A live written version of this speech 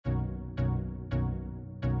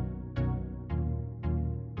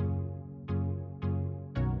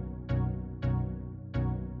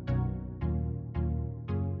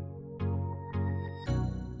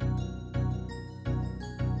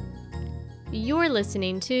You're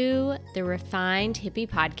listening to the Refined Hippie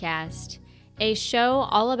Podcast, a show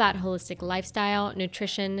all about holistic lifestyle,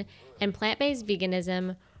 nutrition, and plant-based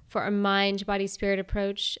veganism for a mind, body, spirit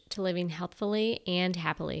approach to living healthfully and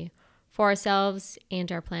happily for ourselves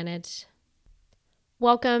and our planet.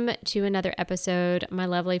 Welcome to another episode, my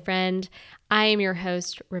lovely friend. I am your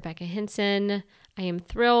host, Rebecca Henson. I am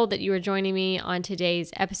thrilled that you are joining me on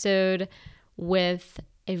today's episode with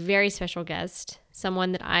a very special guest,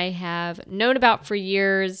 someone that I have known about for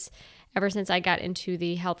years, ever since I got into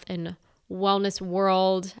the health and wellness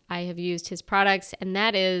world. I have used his products, and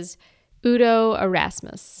that is Udo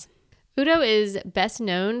Erasmus. Udo is best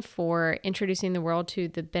known for introducing the world to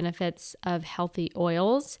the benefits of healthy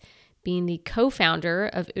oils, being the co-founder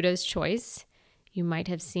of Udo's Choice. You might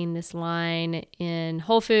have seen this line in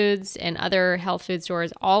Whole Foods and other health food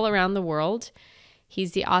stores all around the world.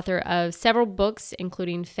 He's the author of several books,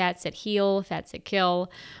 including Fats That Heal, Fats That Kill,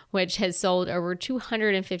 which has sold over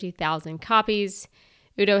 250,000 copies.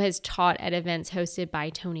 Udo has taught at events hosted by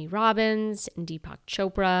Tony Robbins and Deepak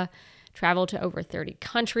Chopra, traveled to over 30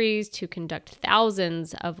 countries to conduct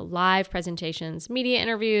thousands of live presentations, media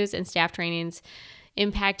interviews, and staff trainings,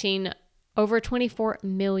 impacting over 24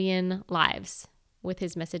 million lives with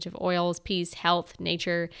his message of oils, peace, health,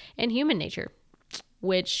 nature, and human nature,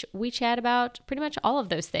 which we chat about pretty much all of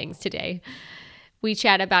those things today. We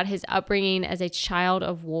chat about his upbringing as a child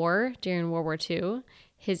of war during World War II,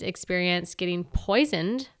 his experience getting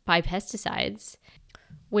poisoned by pesticides,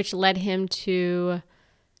 which led him to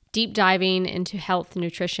deep diving into health,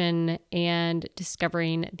 nutrition, and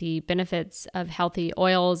discovering the benefits of healthy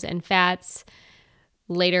oils and fats,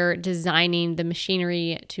 later designing the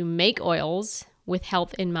machinery to make oils with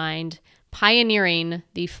health in mind, pioneering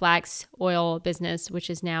the flax oil business, which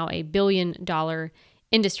is now a billion-dollar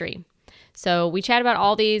industry. So we chat about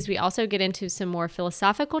all these. We also get into some more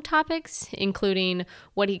philosophical topics, including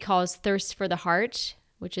what he calls thirst for the heart,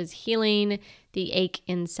 which is healing the ache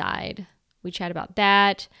inside. We chat about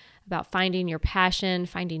that, about finding your passion,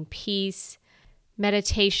 finding peace,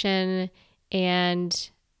 meditation, and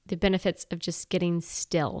the benefits of just getting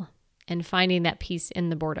still and finding that peace in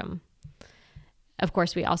the boredom. Of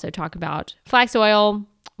course, we also talk about flax oil.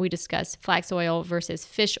 We discuss flax oil versus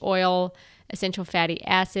fish oil, essential fatty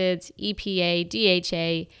acids, EPA,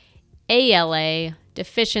 DHA, ALA,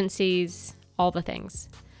 deficiencies, all the things.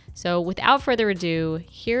 So without further ado,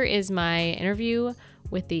 here is my interview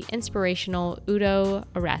with the inspirational Udo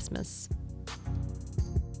Erasmus.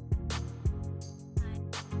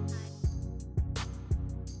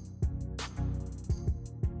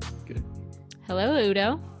 Good. Hello,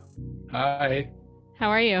 Udo. Hi. How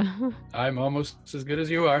are you? I'm almost as good as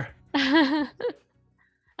you are.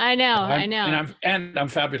 I know. And I'm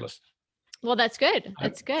fabulous. Well, that's good.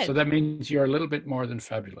 That's good. So that means you're a little bit more than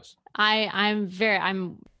fabulous.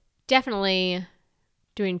 I'm definitely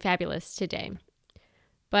doing fabulous today.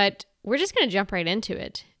 But we're just going to jump right into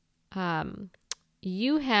it.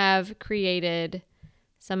 You have created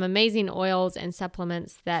some amazing oils and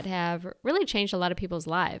supplements that have really changed a lot of people's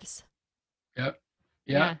lives.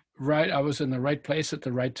 Yeah. Right. I was in the right place at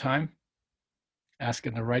the right time,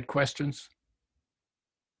 asking the right questions,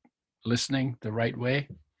 listening the right way.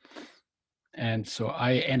 And so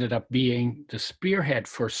I ended up being the spearhead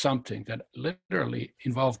for something that literally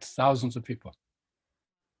involved thousands of people.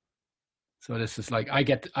 So this is like I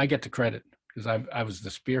get the credit because I was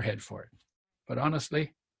the spearhead for it. But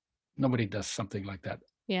honestly, nobody does something like that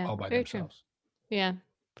all by themselves. True. Yeah,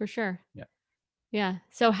 for sure. Yeah.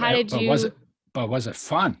 So how did you? Was it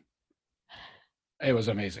fun? It was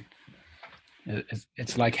amazing.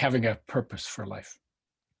 It's like having a purpose for life.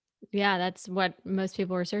 Yeah, that's what most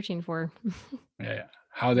people are searching for. Yeah.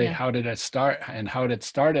 How did it start? And how it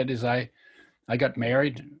started is I got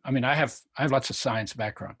married. I mean, I have lots of science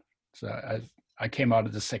background. So I came out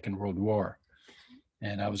of the Second World War,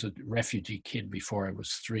 and I was a refugee kid before I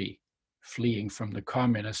was 3, fleeing from the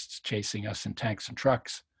communists chasing us in tanks and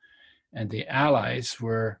trucks. And the Allies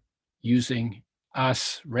were using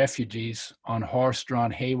us refugees on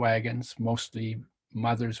horse-drawn hay wagons, mostly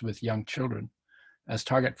mothers with young children, as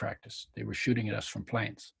target practice. They were shooting at us from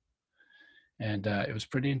planes. And it was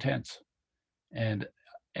pretty intense. And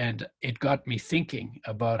it got me thinking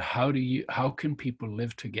about how can people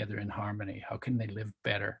live together in harmony? How can they live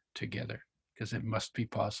better together? Because it must be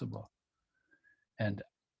possible. And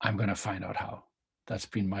I'm going to find out how. That's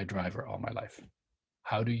been my driver all my life.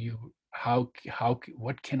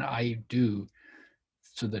 What can I do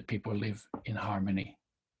so that people live in harmony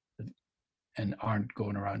and aren't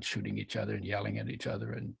going around shooting each other and yelling at each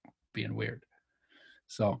other and being weird?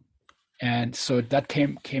 So And so that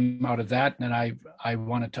came out of that. And I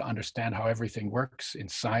wanted to understand how everything works in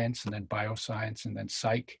science, and then bioscience, and then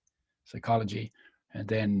psychology, and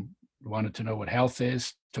then wanted to know what health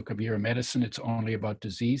is. Took a year of medicine. It's only about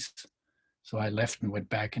disease. So I left and went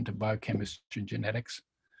back into biochemistry and genetics.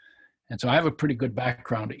 And so I have a pretty good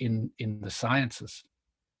background in the sciences.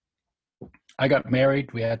 I got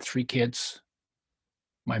married. We had 3 kids.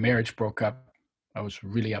 My marriage broke up. I was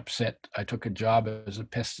really upset. I took a job as a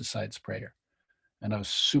pesticide sprayer, and I was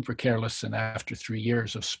super careless. And after 3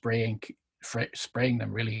 years of spraying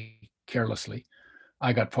them really carelessly,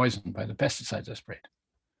 I got poisoned by the pesticides I sprayed.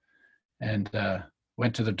 And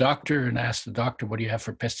went to the doctor and asked the doctor, "What do you have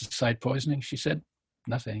for pesticide poisoning?" She said,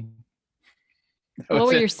 "Nothing." What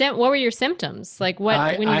were your symptoms? Like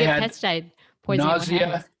when you get pesticide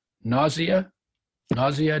poisoning?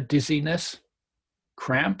 Nausea, dizziness,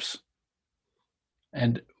 cramps,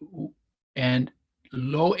 and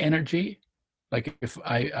low energy. Like if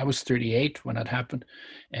I was 38 when that happened,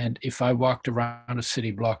 and if I walked around a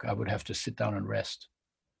city block, I would have to sit down and rest.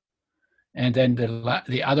 And then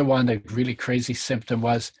the other one, the really crazy symptom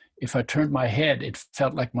was if I turned my head, it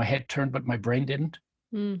felt like my head turned, but my brain didn't.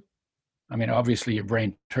 Mm. I mean, obviously your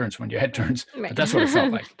brain turns when your head turns, Right. but that's what it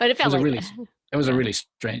felt like. But it was a really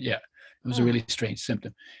strange, it was a really strange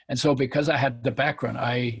symptom. And so because I had the background,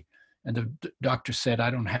 and the doctor said,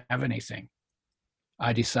 I don't have anything.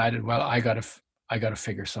 I decided, well, I got to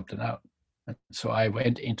figure something out. And so I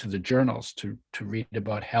went into the journals to read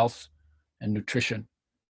about health and nutrition,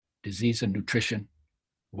 disease and nutrition,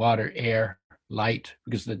 water, air, light,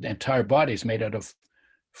 because the entire body is made out of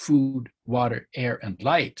food, water, air, and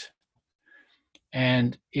light.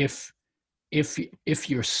 And if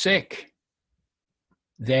you're sick,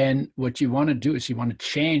 then what you want to do is you want to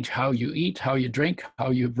change how you eat, how you drink,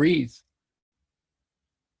 how you breathe,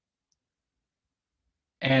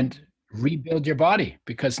 and rebuild your body,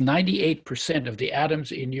 because 98% of the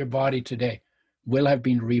atoms in your body today will have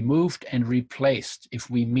been removed and replaced if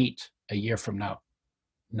we meet a year from now.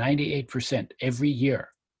 98% every year.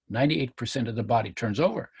 98% of the body turns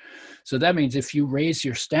over. So that means if you raise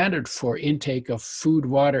your standard for intake of food,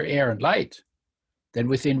 water, air, and light, then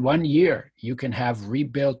within 1 year, you can have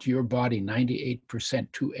rebuilt your body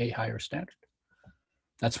 98% to a higher standard.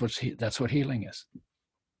 That's what healing is.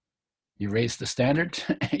 You raise the standard,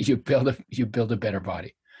 you build a better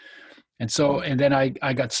body. And then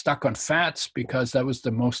I got stuck on fats because that was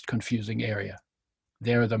the most confusing area.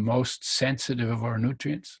 They're the most sensitive of our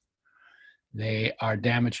nutrients. They are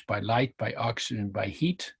damaged by light, by oxygen, by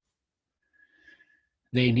heat.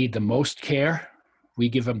 They need the most care. We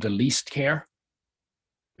give them the least care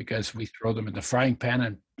because we throw them in the frying pan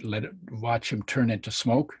and watch them turn into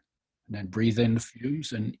smoke, and then breathe in the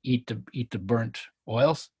fumes and eat the burnt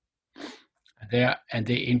oils. They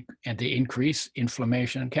increase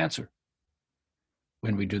inflammation and cancer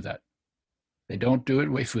when we do that. They don't do it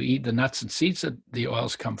if we eat the nuts and seeds that the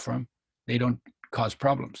oils come from. They don't cause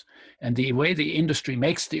problems. And the way the industry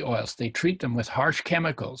makes the oils, they treat them with harsh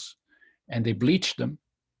chemicals and they bleach them,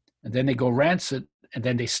 and then they go rancid, and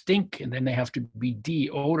then they stink, and then they have to be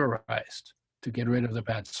deodorized to get rid of the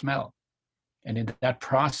bad smell. And in that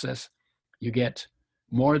process, you get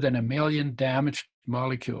more than 1 million damaged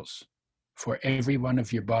molecules for every one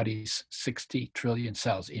of your body's 60 trillion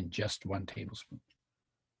cells in just 1 tablespoon.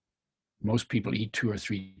 Most people eat 2 or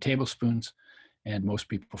 3 tablespoons, and most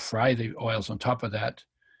people fry the oils on top of that.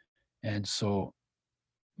 And so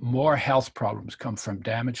more health problems come from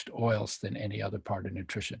damaged oils than any other part of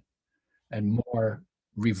nutrition. And more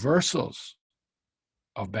reversals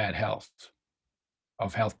of bad health,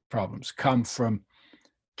 of health problems, come from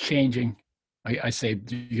changing. I say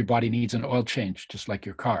your body needs an oil change, just like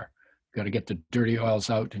your car. You got to get the dirty oils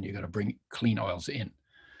out, and you got to bring clean oils in.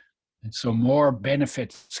 And so more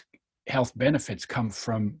benefits, health benefits, come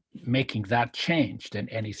from making that change than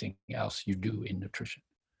anything else you do in nutrition.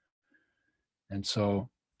 And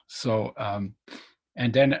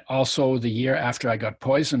and then also the year after I got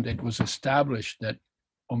poisoned, it was established that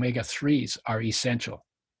omega-3s are essential,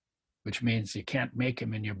 which means you can't make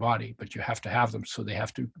them in your body, but you have to have them. So they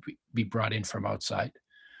have to be brought in from outside.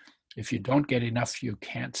 If you don't get enough, you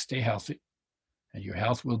can't stay healthy, and your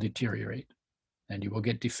health will deteriorate, and you will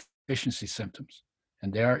get deficiency symptoms.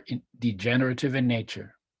 And they are degenerative in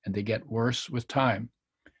nature, and they get worse with time.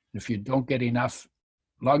 And if you don't get enough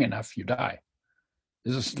long enough, you die.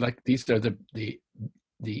 These are the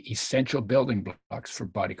essential building blocks for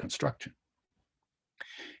body construction.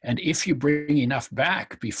 And if you bring enough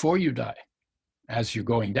back before you die, as you're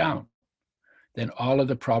going down, then all of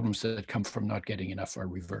the problems that come from not getting enough are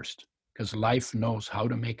reversed, because life knows how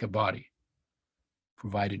to make a body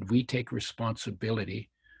provided we take responsibility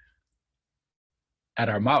at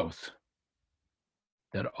our mouth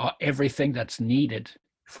that everything that's needed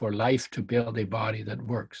for life to build a body that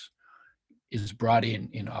works is brought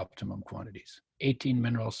in optimum quantities. 18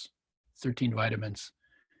 minerals, 13 vitamins,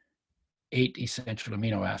 8 essential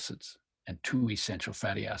amino acids, and 2 essential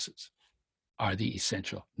fatty acids are the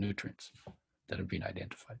essential nutrients that have been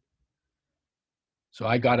identified. So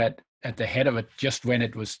I got at the head of it just when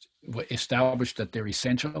it was established that they're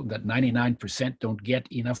essential, that 99% don't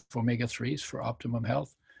get enough omega-3s for optimum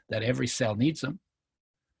health, that every cell needs them.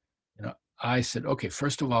 You know, I said, okay,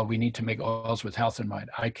 first of all, we need to make oils with health in mind.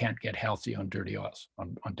 I can't get healthy on dirty oils,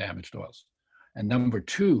 on damaged oils. And number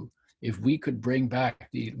two, if we could bring back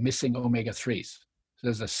the missing omega-3s, so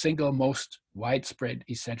there's a single most widespread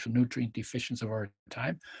essential nutrient deficiency of our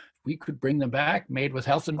time, we could bring them back, made with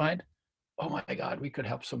health in mind. Oh my God, we could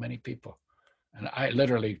help so many people. And I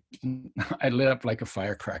lit up like a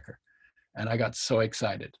firecracker. And I got so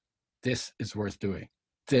excited. This is worth doing.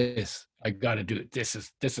 This, I got to do it. This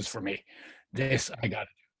is for me. This, I got to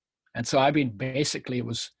do. And so basically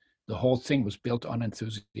the whole thing was built on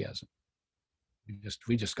enthusiasm.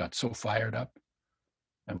 We just got so fired up.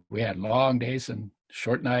 And we had long days and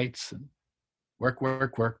short nights and work,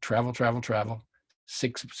 travel.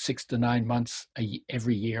 6 to 9 months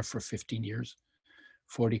every year for 15 years,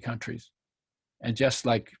 40 countries, and just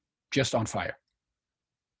on fire.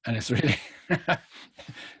 And it's really,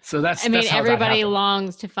 so that's everybody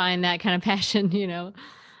longs to find that kind of passion, you know.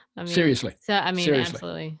 Seriously. So,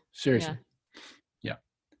 absolutely. Seriously. Yeah.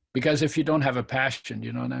 Because if you don't have a passion,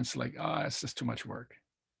 you know, then it's like, oh, it's just too much work.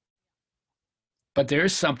 But there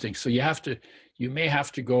is something. So you may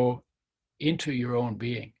have to go into your own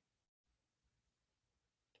being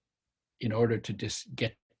in order to just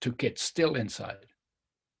get still inside,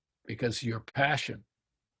 because your passion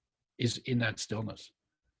is in that stillness.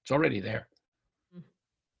 It's already there.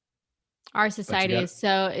 Our society is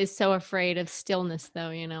so afraid of stillness,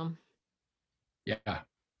 though, you know. Yeah,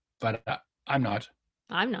 but I'm not.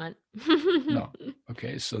 I'm not. No.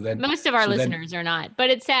 Okay, so then most of our listeners are not,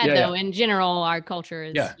 but it's sad though. In general, our culture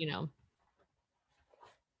is, you know.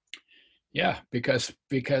 Yeah, because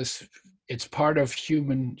it's part of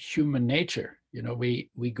human nature. You know, we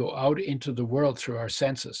go out into the world through our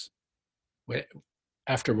senses.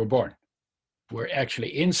 After we're born, we're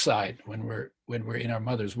actually inside when we're in our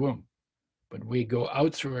mother's womb, but we go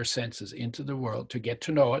out through our senses into the world to get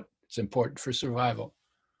to know it. It's important for survival,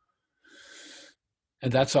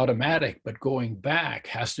 and that's automatic. But going back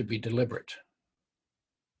has to be deliberate.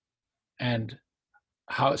 And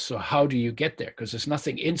how do you get there? Because there's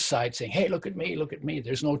nothing inside saying, hey, look at me.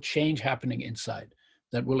 There's no change happening inside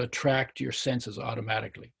that will attract your senses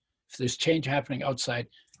automatically. If there's change happening outside,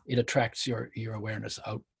 it attracts your awareness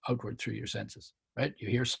outward through your senses, right? You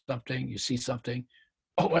hear something, you see something.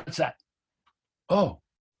 Oh, what's that? Oh,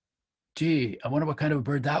 gee, I wonder what kind of a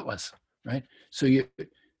bird that was, right?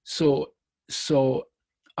 So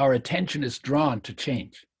our attention is drawn to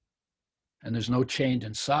change. And there's no change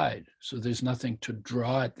inside, so there's nothing to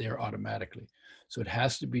draw it there automatically. So it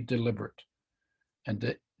has to be deliberate. And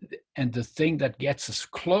the thing that gets us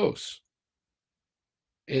close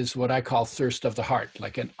is what I call thirst of the heart,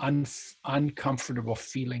 like an uncomfortable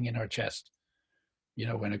feeling in our chest. You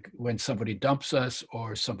know, when somebody dumps us,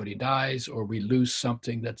 or somebody dies, or we lose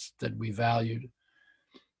something that we valued,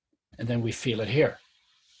 and then we feel it here.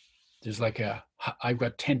 There's like I've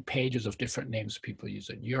got 10 pages of different names people use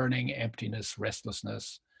it: yearning, emptiness,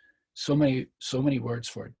 restlessness, so many words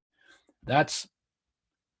for it. That's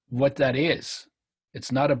what that is.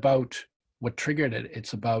 It's not about what triggered it.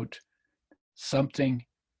 It's about something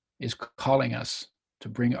is calling us to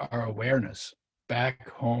bring our awareness back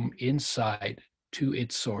home inside to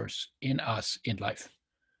its source in us, in life.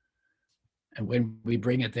 And when we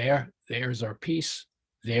bring it there's our peace.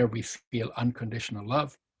 There we feel unconditional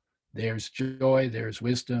love. There's joy, there's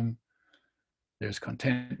wisdom, there's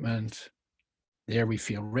contentment. There we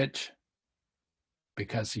feel rich,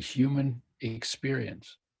 because the human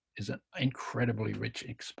experience is an incredibly rich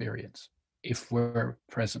experience if we're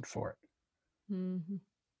present for it. Mm-hmm.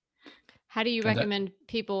 How do you recommend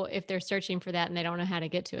people, if they're searching for that and they don't know how to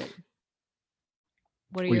get to it?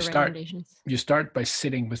 What are your recommendations? You start by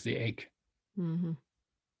sitting with the ache. Mm-hmm.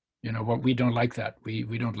 You know, we don't like that.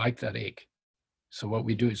 We don't like that ache. So what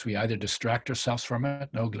we do is we either distract ourselves from it.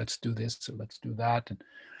 No, let's do this, or let's do that. And,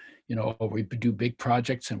 you know, or we do big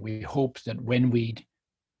projects and we hope that when we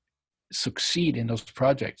succeed in those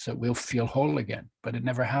projects that we'll feel whole again, but it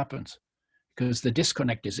never happens, because the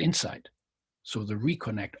disconnect is inside. So the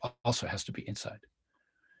reconnect also has to be inside.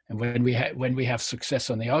 And when we have success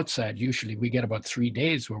on the outside, usually we get about 3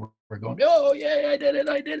 days where we're going, oh yeah, I did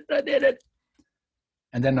it.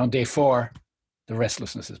 And then on day 4, the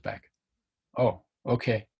restlessness is back. Oh,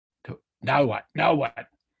 okay. Now what?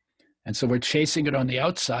 And so we're chasing it on the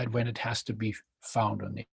outside when it has to be found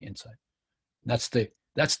on the inside. That's the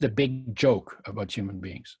big joke about human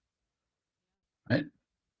beings, right?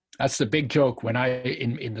 That's the big joke. When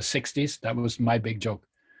in the 60s, that was my big joke.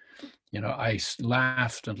 I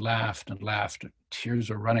laughed and laughed and laughed. Tears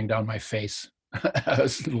were running down my face. I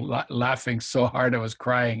was laughing so hard I was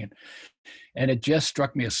crying. And it just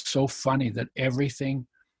struck me as so funny that everything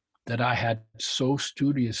that I had so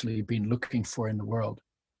studiously been looking for in the world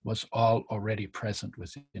was all already present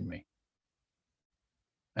within me.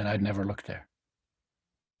 And I'd never looked there.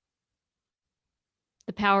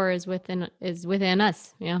 The power is within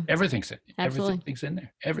us. Yeah. Everything's in. Absolutely. Everything's in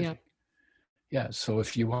there. Everything. Yeah. So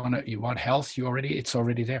if you want health, it's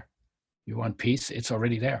already there. You want peace, it's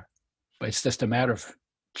already there. But it's just a matter of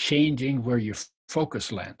changing where your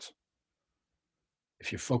focus lands.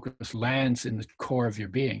 If your focus lands in the core of your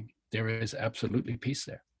being, there is absolutely peace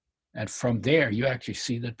there. And from there, you actually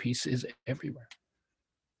see that peace is everywhere.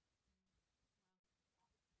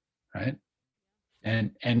 Right?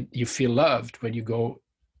 And you feel loved when you go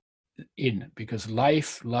in, because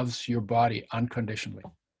life loves your body unconditionally,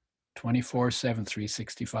 24/7,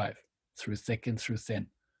 365, through thick and through thin.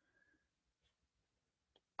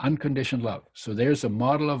 Unconditional love. So there's a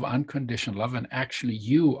model of unconditional love, and actually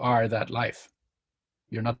you are that life.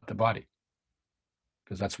 You're not the body,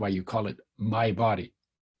 because that's why you call it my body,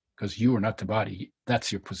 because you are not the body.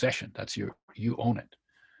 That's your possession. You own it.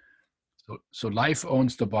 So life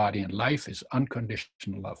owns the body, and life is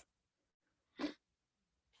unconditional love.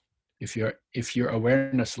 If your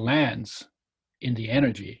awareness lands in the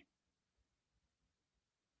energy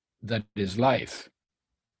that is life,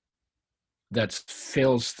 that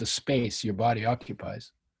fills the space your body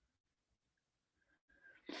occupies,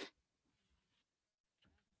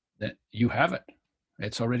 that you have it.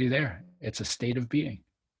 It's already there. It's a state of being.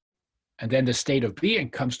 And then the state of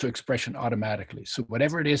being comes to expression automatically. So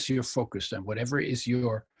whatever it is you're focused on, whatever is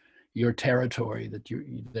your territory that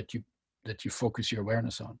you focus your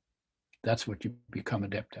awareness on, that's what you become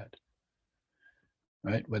adept at.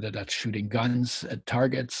 Right? Whether that's shooting guns at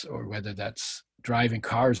targets, or whether that's driving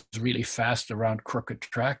cars really fast around crooked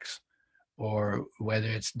tracks, or whether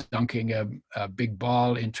it's dunking a big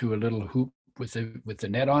ball into a little hoop with the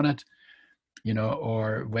net on it,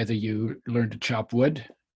 or whether you learn to chop wood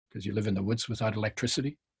because you live in the woods without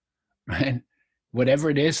electricity, right? Whatever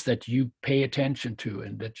it is that you pay attention to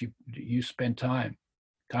and that you spend time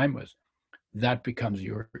with, that becomes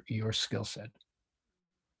your skill set.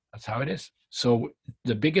 That's how it is. So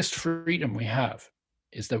the biggest freedom we have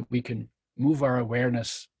is that we can move our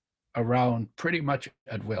awareness around pretty much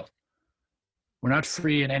at will. We're not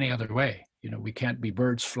free in any other way. We can't be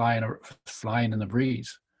birds flying in the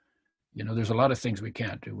breeze. There's a lot of things we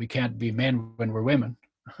can't do. We can't be men when we're women.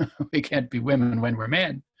 We can't be women when we're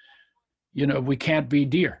men. We can't be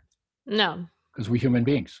deer. No. Because we're human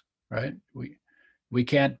beings, right? We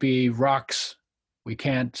can't be rocks. We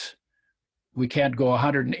can't go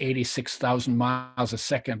 186,000 miles a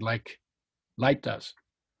second like light does,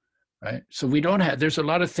 right? So there's a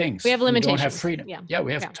lot of things. We have limitations. We don't have freedom. Yeah,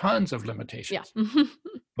 we have tons of limitations. Yeah.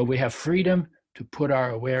 But we have freedom to put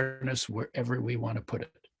our awareness wherever we want to put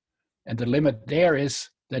it. And the limit there is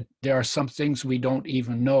that there are some things we don't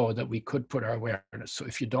even know that we could put our awareness. So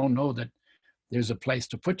if you don't know that there's a place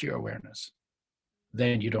to put your awareness,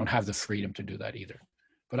 then you don't have the freedom to do that either.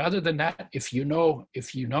 But other than that, if you know,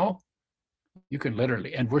 you can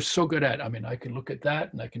literally, and we're so good at, I can look at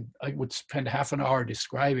that and I would spend half an hour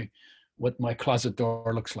describing what my closet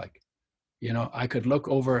door looks like. I could look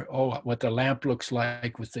over, what the lamp looks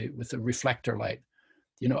like with the reflector light.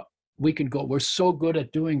 We're so good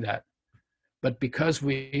at doing that. But because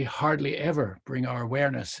we hardly ever bring our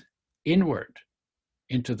awareness inward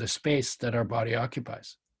into the space that our body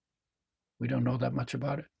occupies, we don't know that much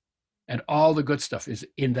about it. And all the good stuff is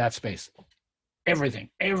in that space.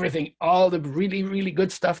 Everything, all the really, really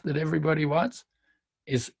good stuff that everybody wants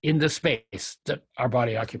is in the space that our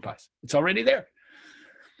body occupies. It's already there.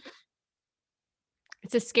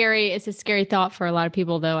 It's a scary thought for a lot of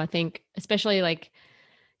people, though, I think, especially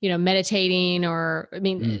meditating, or,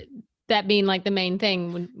 that being like the main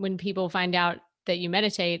thing. When people find out that you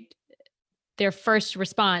meditate, their first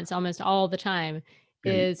response almost all the time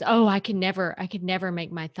is, I could never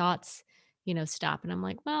make my thoughts, stop. And I'm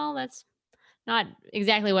like, well, not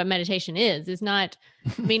exactly what meditation is. It's not,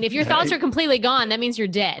 I mean, if your thoughts are completely gone, that means you're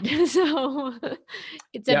dead. So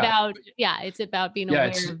it's about, it's about being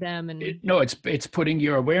aware of them. And it's putting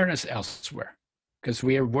your awareness elsewhere, because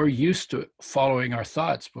we're used to following our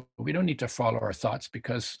thoughts, but we don't need to follow our thoughts,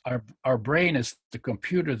 because our brain is the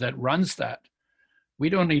computer that runs that. We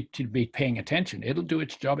don't need to be paying attention. It'll do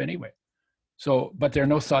its job anyway. So, but there are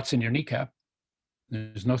no thoughts in your kneecap.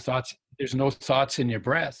 There's no thoughts in your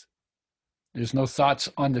breath. There's no thoughts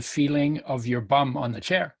on the feeling of your bum on the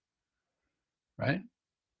chair, right?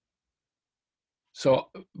 So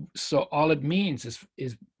all it means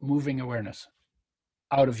is moving awareness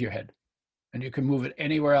out of your head, and you can move it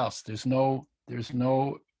anywhere else. There's no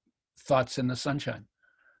thoughts in the sunshine.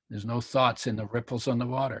 There's no thoughts in the ripples on the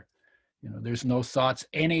water. There's no thoughts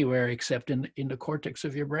anywhere except in the cortex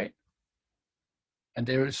of your brain. And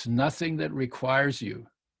there is nothing that requires you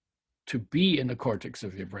to be in the cortex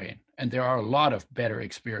of your brain. And there are a lot of better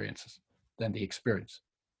experiences than the experience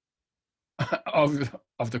of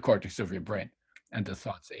the cortex of your brain and the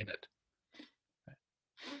thoughts in it.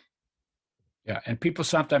 Yeah, and people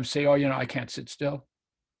sometimes say, oh, I can't sit still.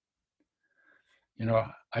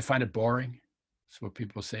 I find it boring. That's what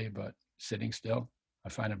people say about sitting still. I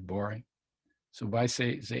find it boring. So I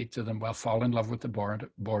say to them, well, fall in love with the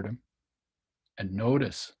boredom and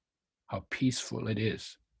notice how peaceful it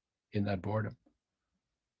is in that boredom.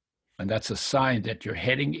 And that's a sign that you're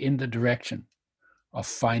heading in the direction of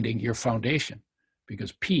finding your foundation,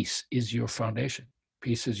 because peace is your foundation.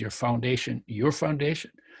 Peace is your foundation,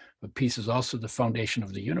 but peace is also the foundation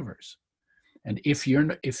of the universe. And if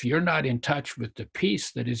you're not in touch with the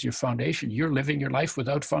peace that is your foundation, you're living your life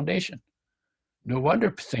without foundation. No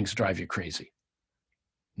wonder things drive you crazy.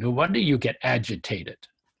 No wonder you get agitated.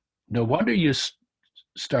 No wonder you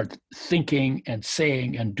start thinking and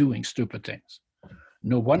saying and doing stupid things.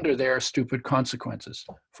 No wonder there are stupid consequences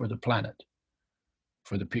for the planet,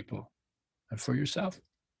 for the people, and for yourself.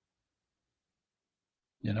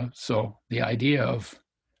 So the idea of,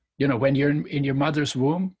 when you're in your mother's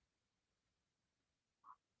womb,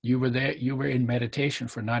 you were in meditation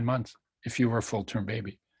for 9 months if you were a full-term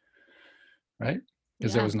baby, right?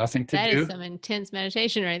 Because there was nothing to do. That is some intense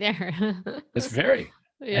meditation right there. It's very.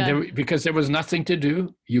 Yeah. And because there was nothing to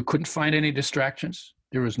do, you couldn't find any distractions.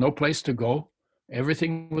 There was no place to go.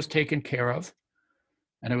 Everything was taken care of,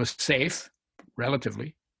 and it was safe,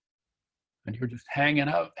 relatively. And you're just hanging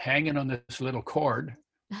on this little cord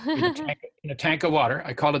in a tank of water.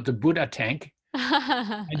 I call it the Buddha tank.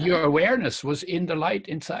 And your awareness was in the light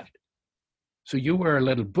inside. So you were a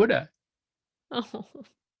little Buddha. Oh,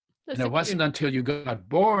 and it wasn't until you got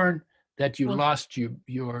born that you lost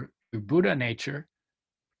your Buddha nature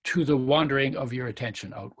to the wandering of your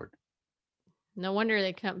attention outward. No wonder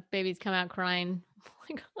babies come out crying.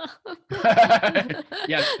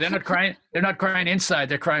 Yeah, they're not crying. They're not crying inside.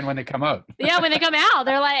 They're crying when they come out. Yeah, when they come out,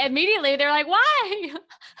 they're like, immediately, they're like, why?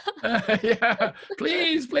 Yeah,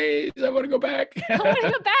 please, I want to go back. I want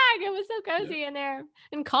to go back. It was so cozy in there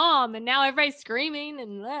and calm, and now everybody's screaming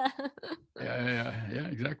and. Yeah,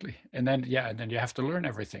 exactly. And then you have to learn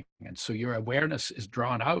everything, and so your awareness is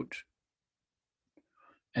drawn out.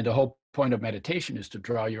 And the whole point of meditation is to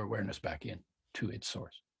draw your awareness back in to its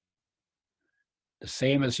source. The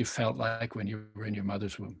same as you felt like when you were in your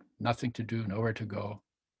mother's womb. Nothing to do, nowhere to go,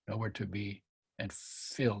 nowhere to be, and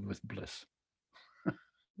filled with bliss.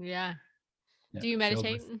 Yeah. Do you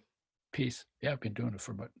meditate? Peace. Yeah, I've been doing it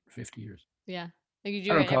for about 50 years. Yeah. Like you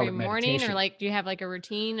do it every morning, or like do you have like a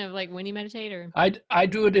routine of like when you meditate? Or I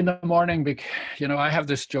do it in the morning because I have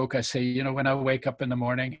this joke. I say, when I wake up in the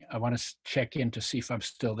morning, I want to check in to see if I'm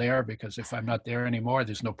still there, because if I'm not there anymore,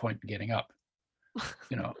 there's no point in getting up.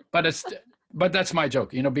 But that's my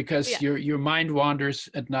joke, because your mind wanders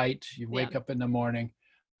at night. You wake up in the morning.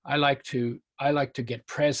 I like to get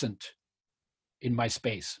present in my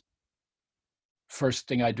space. First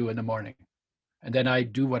thing I do in the morning. And then I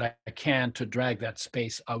do what I can to drag that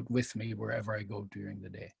space out with me wherever I go during the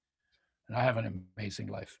day. And I have an amazing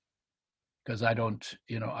life because I don't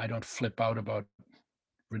flip out about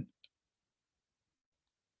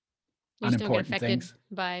unimportant things.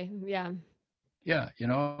 Yeah,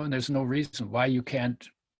 and there's no reason why you can't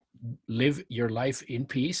live your life in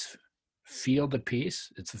peace, feel the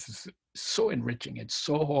peace. It's so enriching. It's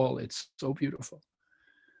so whole. It's so beautiful.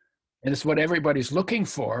 And it's what everybody's looking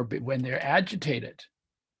for when they're agitated,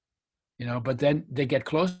 but then they get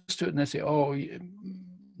close to it and they say, oh,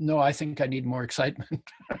 no, I think I need more excitement,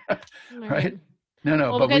 right?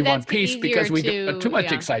 No, but we want peace because we got too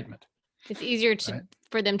much excitement. It's easier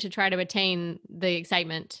for them to try to attain the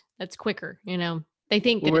excitement. That's quicker, They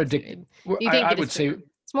think I would say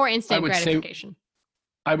It's more instant I would say gratification.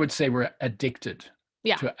 we're addicted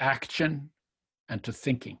Yeah. to action and to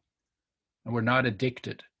thinking. And we're not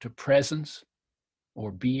addicted to presence or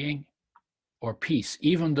being or peace,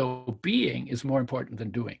 even though being is more important than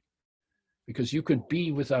doing. Because you can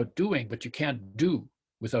be without doing, but you can't do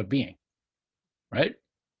without being, right?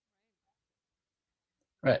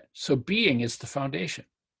 Right. So being is the foundation.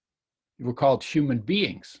 We're called human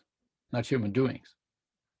beings, not human doings.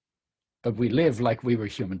 But we live like we were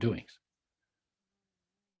human doings.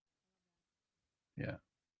 Yeah.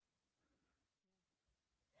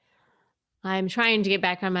 I'm trying to get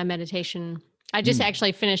back on my meditation. I just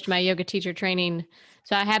actually finished my yoga teacher training.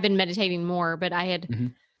 So I have been meditating more, but I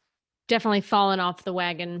had definitely fallen off the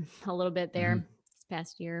wagon a little bit there this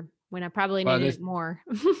past year when I probably needed it more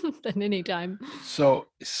than any time. So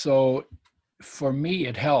for me,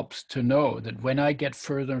 it helps to know that when I get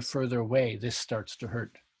further and further away, this starts to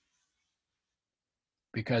hurt.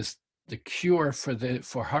 Because the cure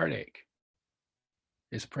for heartache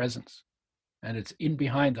is presence, and it's in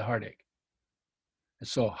behind the heartache. And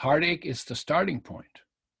so heartache is the starting point,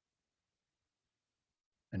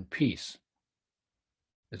 and peace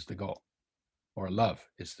is the goal, or love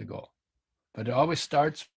is the goal. But it always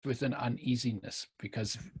starts with an uneasiness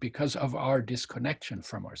because of our disconnection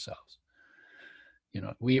from ourselves. You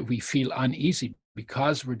know, we feel uneasy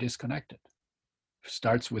because we're disconnected. It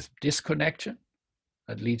starts with disconnection,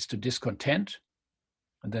 that leads to discontent,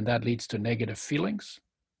 and then that leads to negative feelings,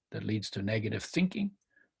 that leads to negative thinking,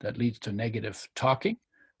 that leads to negative talking,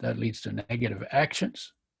 that leads to negative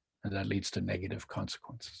actions, and that leads to negative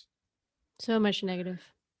consequences. So much negative.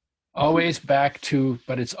 Always back to,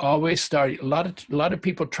 but it's always starting. A lot of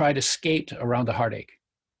people try to skate around the heartache,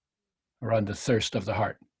 around the thirst of the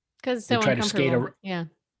heart. Because it's so they try to skate uncomfortable.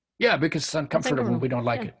 Yeah, because it's uncomfortable and we don't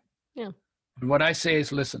like it. Yeah. But what I say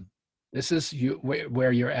is, listen, this is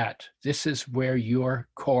where you're at. This is where your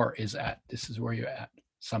core is at. This is where you're at.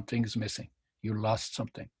 Something's missing. You lost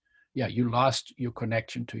something. Yeah, you lost your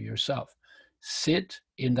connection to yourself. Sit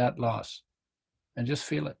in that loss and just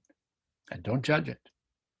feel it. And don't judge it.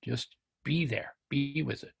 Just be there. Be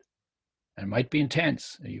with it. And it might be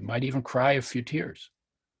intense. You might even cry a few tears.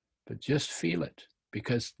 But just feel it.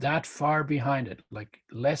 Because that far behind it, like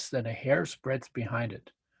less than a hair's breadth behind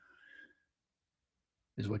it,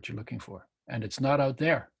 is what you're looking for. And it's not out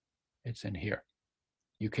there. It's in here.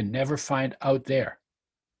 You can never find out there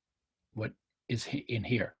what is in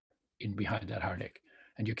here, in behind that heartache.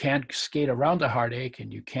 And you can't skate around the heartache,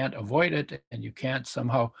 and you can't avoid it, and you can't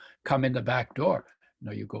somehow come in the back door.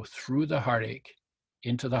 No, you go through the heartache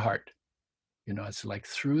into the heart. You know, it's like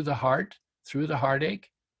through the heart, through the heartache,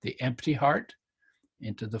 the empty heart,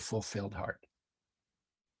 into the fulfilled heart.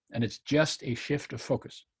 And it's just a shift of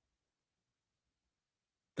focus.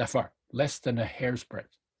 That far, less than a hair's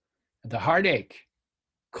breadth. And the heartache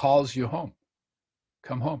calls you home.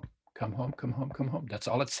 Come home, come home, come home, come home. That's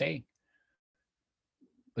all it's saying.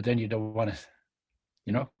 But then you don't want to,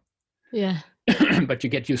 you know? Yeah. But you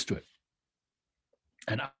get used to it.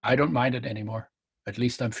 And I don't mind it anymore. At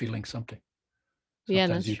least I'm feeling something.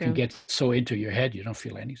 Sometimes you can get so into your head, you don't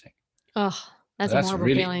feel anything. Oh, that's a horrible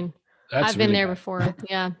feeling. I've been there before.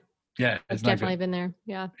 Yeah. Yeah. I've definitely been there.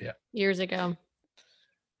 Yeah. Years ago.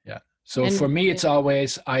 Yeah. So for me, it's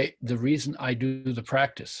always, the reason I do the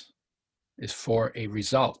practice is for a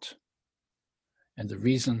result. And the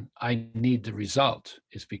reason I need the result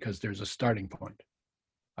is because there's a starting point.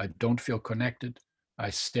 I don't feel connected. I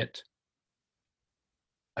sit.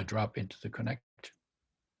 I drop into the connection.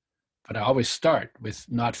 But I always start with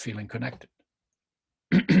not feeling connected.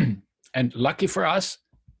 And lucky for us,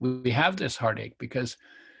 we have this heartache, because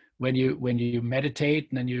when you meditate,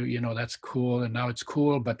 and then you know, that's cool, and now it's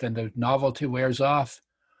cool, but then the novelty wears off,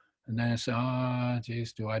 and then it's, oh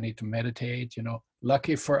geez, do I need to meditate? You know,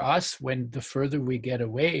 lucky for us, when the further we get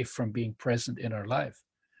away from being present in our life,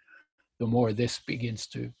 the more this begins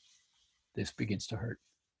to hurt.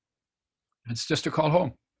 It's just a call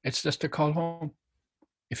home. It's just a call home.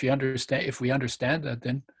 If we understand that,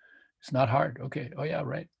 then it's not hard. Okay. Oh yeah,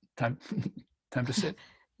 right. Time to sit.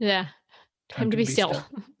 Yeah. Time to be still.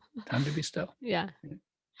 Time to be still. Yeah.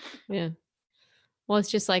 Well,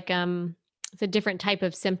 it's just like, it's a different type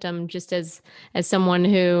of symptom, just as someone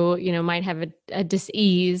who, you know, might have a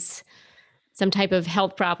dis-ease, some type of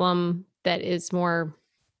health problem that is more,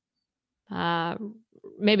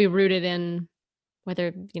 maybe rooted in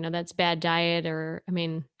whether, you know, that's bad diet, or, I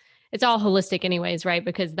mean, it's all holistic anyways, right?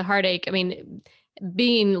 Because the heartache, I mean,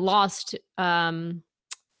 being lost,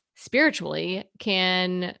 spiritually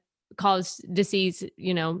can cause disease,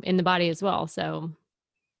 you know, in the body as well. So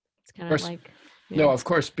it's kind of like, No, of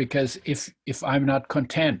course, because if I'm not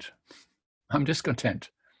content, I'm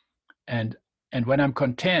discontent. And when I'm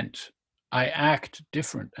content, I act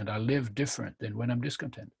different and I live different than when I'm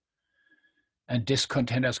discontent. And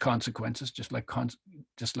discontent has consequences, just like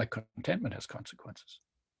contentment has consequences,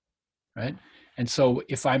 right? And so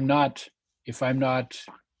if I'm not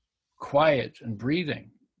quiet and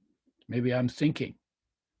breathing, maybe I'm thinking.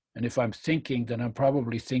 And if I'm thinking, then I'm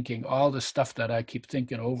probably thinking all the stuff that I keep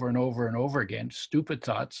thinking over and over and over again, stupid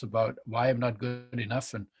thoughts about why I'm not good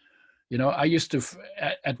enough. And, I used to,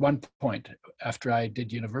 at one point after I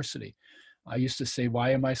did university, I used to say,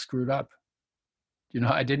 why am I screwed up?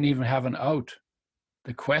 I didn't even have an out.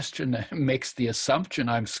 The question makes the assumption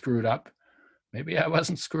I'm screwed up. Maybe I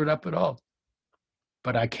wasn't screwed up at all.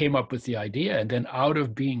 But I came up with the idea. And then out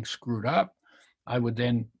of being screwed up, I would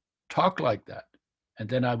then talk like that. And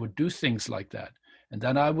then I would do things like that. And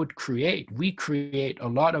then we create a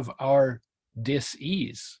lot of our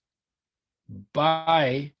dis-ease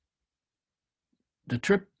by the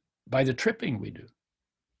tripping we do,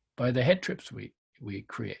 by the head trips we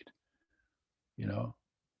create,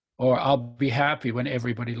 or I'll be happy when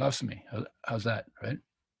everybody loves me. How's that, right?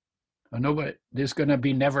 There's going to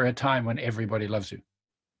be never a time when everybody loves you.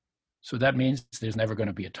 So that means there's never going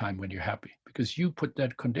to be a time when you're happy because you put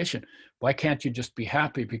that condition. Why can't you just be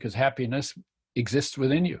happy? Because happiness exists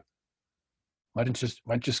within you. Why don't you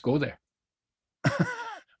just go there?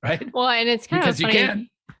 Right? Well, and it's kind because of a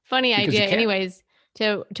funny idea anyways,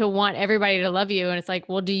 to want everybody to love you. And it's like,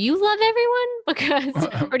 well, do you love everyone?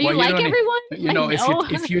 Or do you like everyone?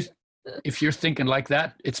 If you're thinking like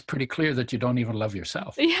that, it's pretty clear that you don't even love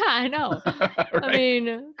yourself. Yeah, I know. Right? I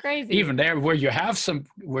mean, crazy. Even there where you have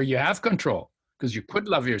control, because you could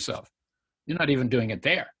love yourself. You're not even doing it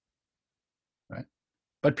there. Right?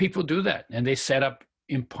 But people do that and they set up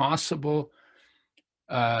impossible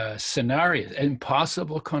scenarios,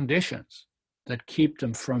 impossible conditions that keep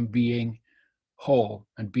them from being whole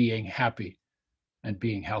and being happy and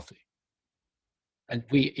being healthy. And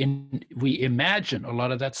we imagine a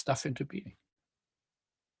lot of that stuff into being.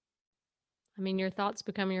 I mean, your thoughts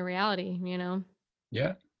become your reality,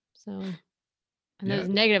 Yeah. So, and those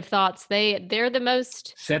negative thoughts, they're the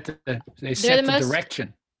most set the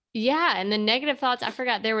direction. Yeah, and the negative thoughts, I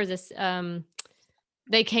forgot there was this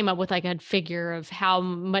they came up with like a figure of how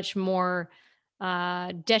much more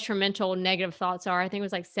detrimental negative thoughts are. I think it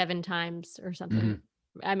was like 7 times or something.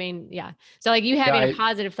 Mm-hmm. I mean, yeah. So like you having a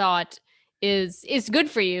positive thought is good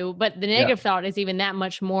for you, but the negative thought is even that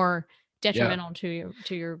much more detrimental to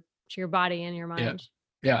your body and your mind.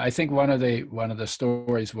 Yeah, I think one of the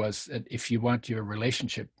stories was that if you want your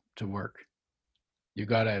relationship to work, you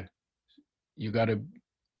gotta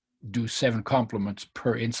do 7 compliments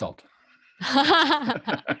per insult.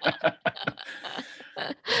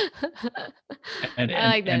 and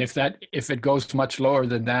if it goes much lower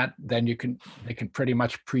than that, then they can pretty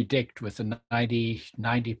much predict with a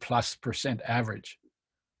 90+% average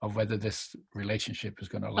of whether this relationship is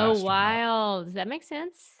going to last. Oh, wow. Does that make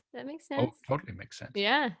sense? Oh, totally makes sense.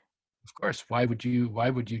 Yeah. Of course. Why would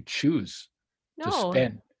you choose to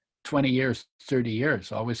spend 20 years, 30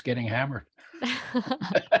 years always getting hammered?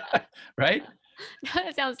 Right?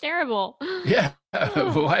 That sounds terrible. Yeah.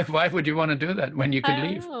 Why would you want to do that when you could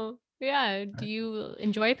leave? Know. Yeah. Do you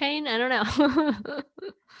enjoy pain? I don't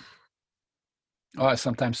know.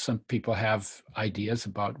 Sometimes some people have ideas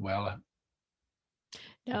about, well,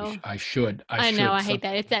 no. I should. I know. I hate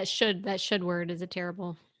that. It's that should word is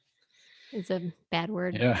it's a bad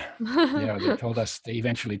word. Yeah. Yeah. They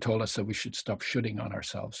eventually told us that we should stop shooting on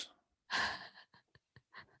ourselves.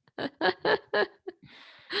 Don't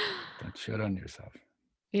shoot on yourself.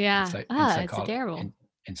 Yeah. It's terrible.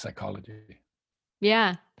 In psychology.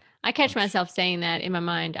 Yeah. I catch myself saying that in my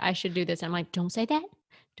mind. I should do this. I'm like, don't say that.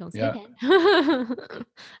 Don't say that.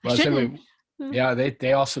 Well,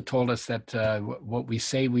 they also told us that what we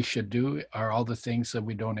say we should do are all the things that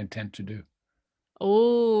we don't intend to do.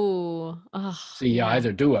 Oh. So you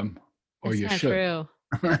either do them or you should. True.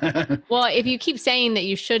 Well, if you keep saying that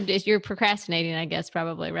you should, you're procrastinating, I guess,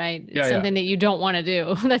 probably, right? It's something that you don't want to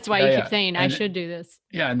do. That's why you keep saying, I should do this.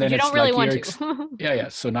 Yeah. And then you don't really want to. Yeah.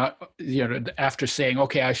 So now, after saying,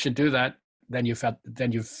 okay, I should do that, then you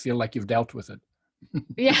feel like you've dealt with it.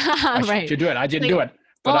 Yeah. Right. You do it. I didn't do it.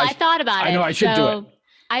 But I thought about it. I know I should do it.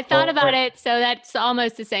 I thought about it. So that's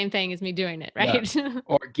almost the same thing as me doing it. Right. Yeah.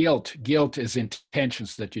 Or guilt. Guilt is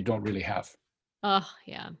intentions that you don't really have. Oh,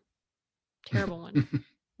 yeah. Terrible one.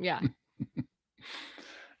 Yeah.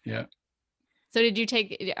 Yeah. So you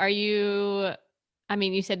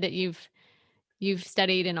said that you've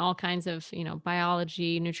studied in all kinds of,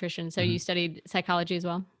 biology, nutrition. So you studied psychology as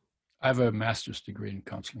well? I have a master's degree in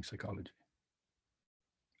counseling psychology,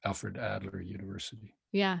 Alfred Adler University.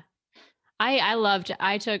 Yeah.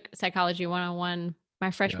 I took psychology 101 my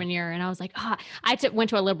freshman year, and I was like, went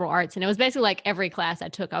to a liberal arts, and it was basically like every class I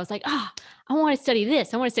took, I was like, I want to study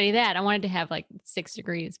this. I want to study that. I wanted to have like 6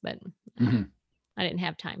 degrees, but I didn't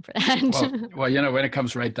have time for that. Well, you know, when it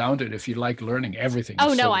comes right down to it, if you like learning, everything.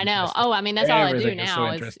 Oh, no, I know. Oh, I mean, that's all I do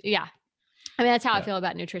now is, yeah. I mean, that's how I feel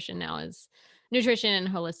about nutrition now is nutrition and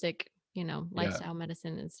holistic, lifestyle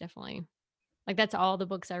medicine is definitely like, that's all the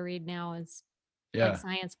books I read now is like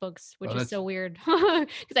science books, which is so weird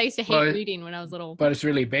because I used to hate reading when I was little. But it's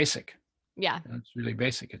really basic. Yeah. It's really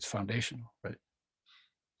basic. It's foundational, right?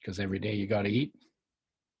 Because every day you got to eat.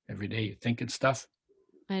 Every day you're thinking stuff.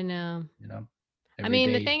 I know. You know, I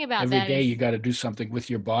mean, the thing about every that day is you got to do something with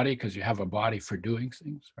your body because you have a body for doing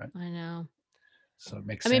things, right? I know. So it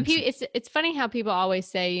makes I mean, sense. it's funny how people always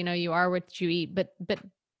say, you are what you eat, but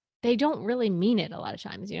they don't really mean it a lot of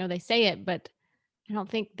times. They say it, but I don't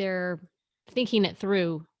think they're thinking it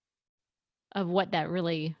through of what that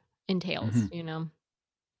really entails,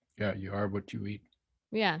 Yeah, you are what you eat.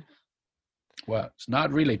 Yeah. Well, it's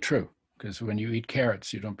not really true because when you eat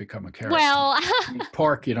carrots, you don't become a carrot. Well, you eat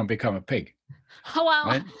pork, you don't become a pig. Well,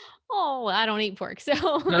 right? I don't eat pork, so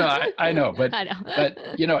no, I know, but I know. But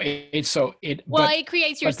it's so it. Well, but, it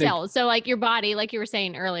creates your cells. So like your body, like you were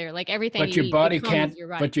saying earlier, like everything. But your body can't. Your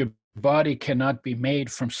body. But your body cannot be made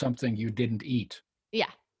from something you didn't eat. Yeah.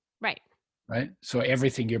 Right. Right. So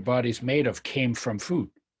everything your body's made of came from food,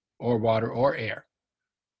 or water, or air.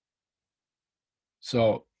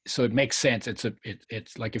 So it makes sense. It's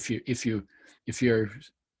like if you're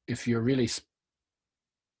really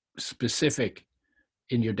specific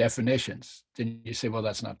in your definitions, then you say, well,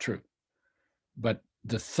 that's not true. But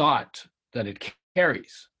the thought that it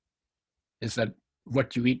carries is that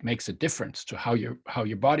what you eat makes a difference to how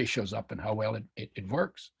your body shows up and how well it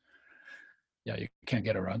works. Yeah, you can't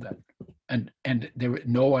get around that. And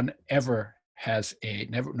no one ever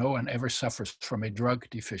suffers from a drug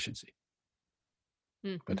deficiency.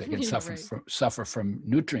 But they can suffer from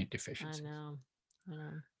nutrient deficiency. I know.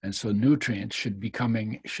 And so nutrients should be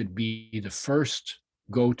the first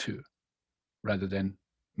go-to rather than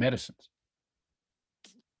medicines.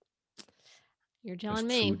 You're telling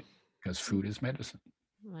me. Because food is medicine.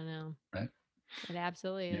 I know. Right? It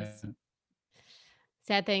absolutely is.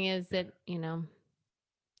 Sad thing is that,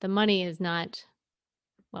 the money is not,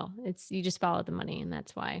 well, you just follow the money, and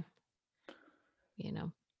that's why,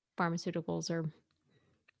 pharmaceuticals are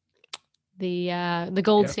the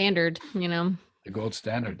gold standard, The gold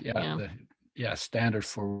standard, standard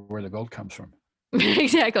for where the gold comes from.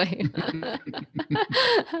 Exactly.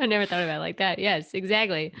 I never thought about it like that. Yes,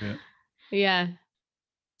 exactly. Yeah.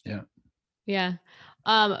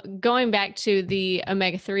 Going back to the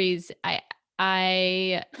omega-3s,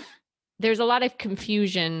 there's a lot of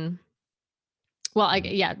confusion. Well,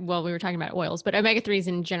 we were talking about oils, but omega-3s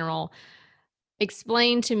in general.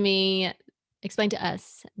 Explain to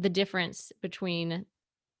us the difference between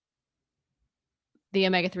the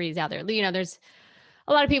omega-3s out there. There's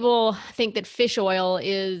a lot of people think that fish oil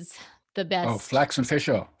is the best. Oh, flax and fish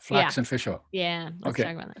oil. And fish oil. Yeah. Let's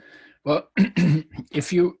talk about that. Well,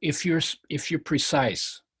 if you're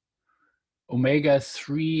precise,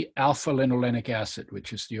 omega-3 alpha linolenic acid,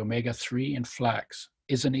 which is the omega-3 in flax,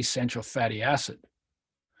 is an essential fatty acid.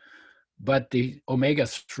 But the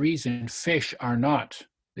omega-3s in fish are not.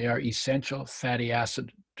 They are essential fatty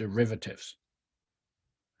acid derivatives,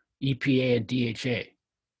 EPA and DHA.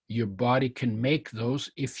 Your body can make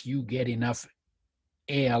those if you get enough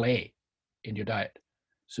ALA in your diet.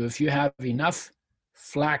 So if you have enough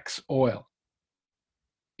flax oil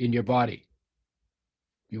in your body,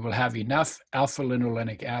 you will have enough alpha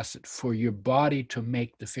linolenic acid for your body to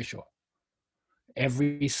make the fish oil.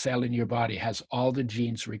 Every cell in your body has all the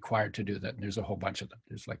genes required to do that. And there's a whole bunch of them.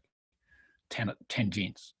 There's like 10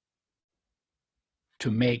 genes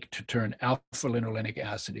to turn alpha linolenic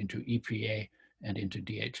acid into EPA and into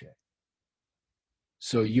DHA.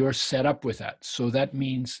 So you're set up with that. So that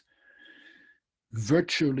means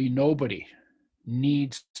virtually nobody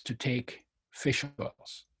needs to take fish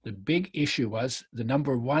oils. The big issue was the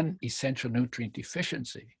number one essential nutrient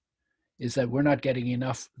deficiency is that we're not getting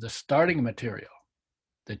enough the starting material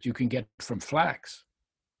that you can get from flax.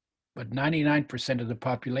 But 99% of the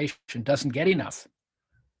population doesn't get enough.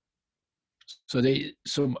 So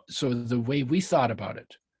the way we thought about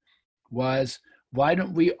it was, why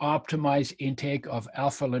don't we optimize intake of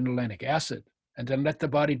alpha linolenic acid and then let the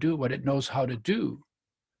body do what it knows how to do?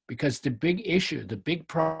 Because the big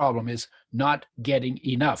problem is not getting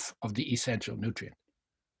enough of the essential nutrient.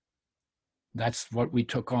 That's what we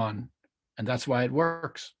took on And that's why it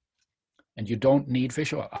works. And you don't need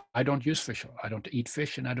fish oil. I don't use fish oil. I don't eat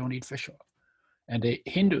fish and I don't eat fish oil. And the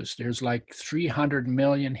Hindus, there's like 300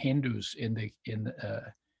 million Hindus in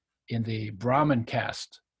the Brahmin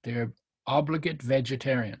caste. They're obligate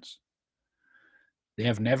vegetarians. They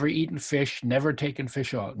have never eaten fish, never taken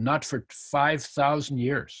fish oil, not for 5,000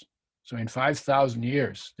 years. So in 5,000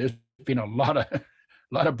 years, there's been a lot of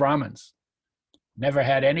Brahmins. Never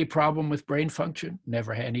had any problem with brain function,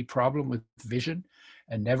 never had any problem with vision,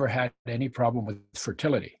 and never had any problem with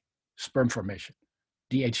fertility, sperm formation.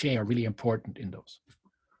 DHA are really important in those.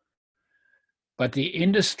 But the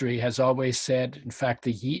industry has always said, in fact,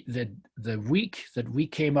 the week that we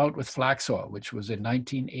came out with flax oil, which was in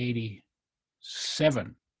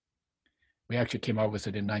 1987, we actually came out with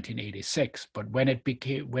it in 1986. But when it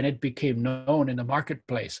became known in the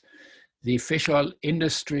marketplace, the fish oil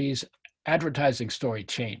industry's advertising story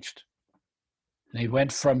changed. They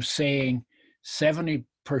went from saying 30%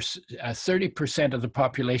 of the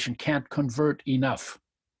population can't convert enough.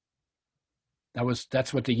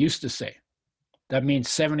 That's what they used to say. That means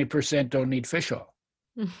 70% don't need fish oil.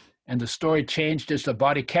 And the story changed as the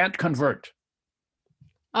body can't convert.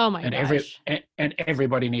 Oh my gosh. And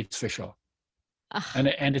everybody needs fish oil.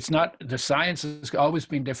 And it's not, the science has always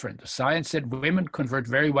been different. The science said women convert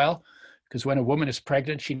very well because when a woman is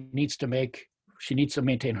pregnant, she needs to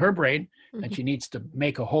maintain her brain, and she needs to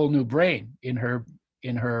make a whole new brain in her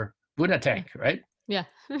Buddha tank, right? Yeah.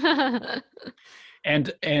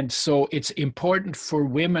 And so it's important for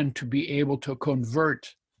women to be able to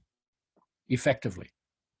convert effectively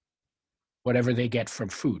whatever they get from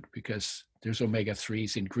food, because there's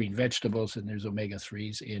omega-3s in green vegetables and there's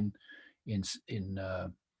omega-3s in a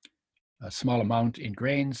small amount in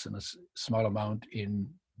grains and a small amount in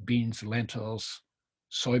beans, lentils,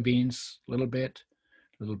 soybeans, a little bit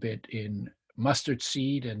in mustard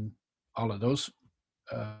seed and all of those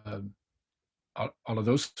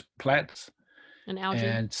plants. And algae.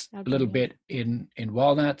 And a little bit in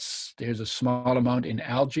walnuts. There's a small amount in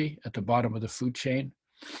algae at the bottom of the food chain.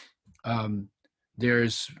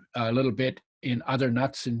 There's a little bit in other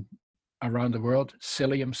nuts around the world.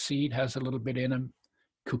 Psyllium seed has a little bit in them.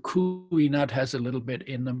 Kukui nut has a little bit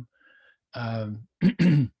in them.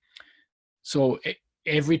 So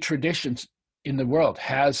every tradition in the world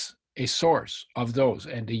has a source of those,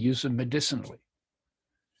 and they use them medicinally.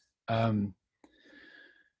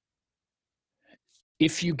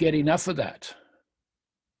 If you get enough of that,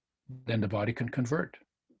 then the body can convert.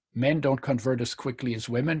 Men don't convert as quickly as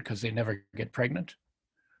women because they never get pregnant,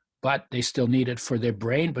 but they still need it for their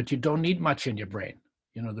brain. But you don't need much in your brain.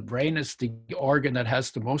 You know, the brain is the organ that has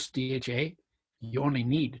the most DHA. You only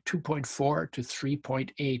need 2.4 to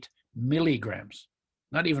 3.8 milligrams,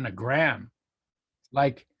 not even a gram.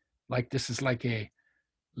 Like this is like a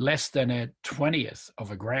less than a 20th of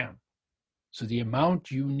a gram. So the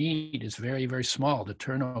amount you need is very, very small. The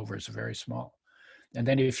turnover is very small. And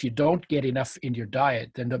then if you don't get enough in your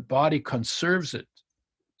diet, then the body conserves it.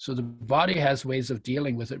 So the body has ways of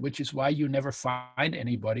dealing with it, which is why you never find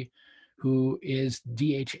anybody who is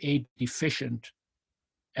DHA deficient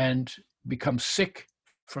and becomes sick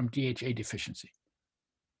from DHA deficiency.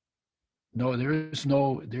 No, there is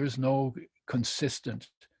no consistent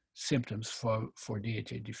symptoms for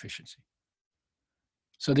DHA deficiency.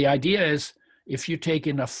 So the idea is, if you take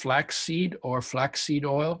enough flaxseed or flaxseed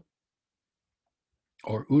oil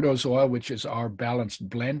or Udo's oil, which is our balanced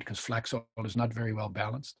blend, because flax oil is not very well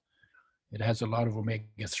balanced. It has a lot of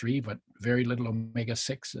omega-3, but very little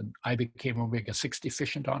omega-6. And I became omega-6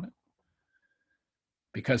 deficient on it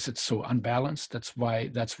because it's so unbalanced. That's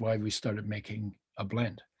why we started making a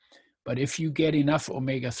blend. But if you get enough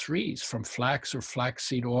omega-3s from flax or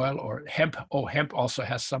flaxseed oil or hemp, hemp also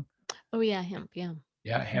has some. Oh yeah, hemp, yeah.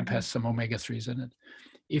 Yeah, hemp has some omega-3s in it.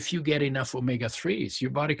 If you get enough omega-3s, your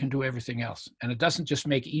body can do everything else. And it doesn't just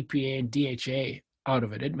make EPA and DHA out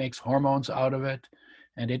of it. It makes hormones out of it,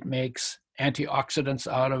 and it makes antioxidants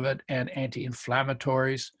out of it, and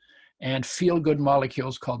anti-inflammatories, and feel-good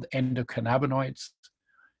molecules called endocannabinoids,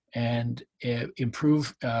 and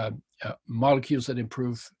molecules that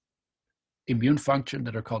improve immune function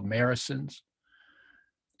that are called maricins.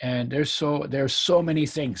 And there's so many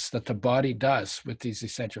things that the body does with these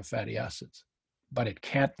essential fatty acids, but it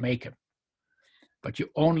can't make them. But you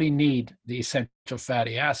only need the essential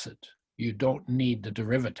fatty acid. You don't need the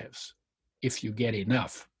derivatives if you get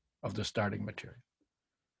enough of the starting material.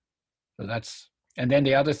 So and then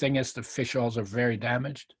the other thing is the fish oils are very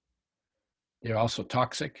damaged. They're also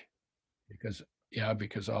toxic because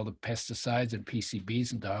all the pesticides and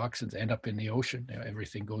PCBs and dioxins end up in the ocean.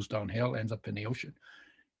 Everything goes downhill, ends up in the ocean.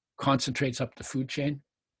 Concentrates up the food chain.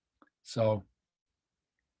 So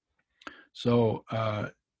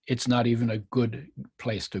it's not even a good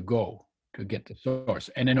place to go to get the source.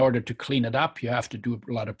 And in order to clean it up, you have to do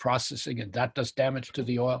a lot of processing, and that does damage to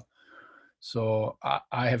the oil. So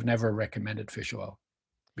I have never recommended fish oil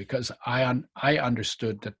because I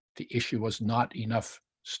understood that the issue was not enough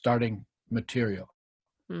starting material,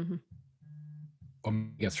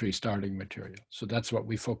 omega-3 starting material. So that's what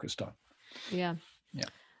we focused on. Yeah. Yeah.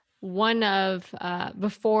 One of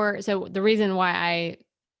so the reason why I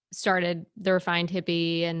started the Refined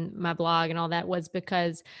Hippie and my blog and all that was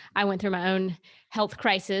because I went through my own health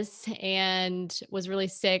crisis and was really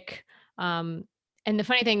sick. And the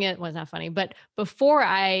funny thing, it was not funny, but before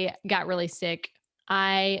I got really sick,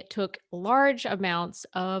 I took large amounts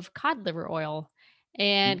of cod liver oil.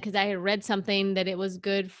 And because I had read something that it was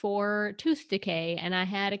good for tooth decay, and I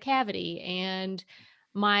had a cavity, and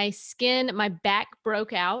my back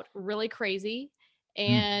broke out really crazy.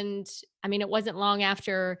 And I mean, it wasn't long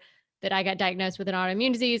after that I got diagnosed with an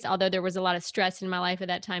autoimmune disease, although there was a lot of stress in my life at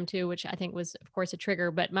that time too, which I think was, of course, a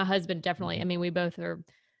trigger. But my husband definitely, I mean, we both are,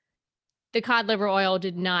 the cod liver oil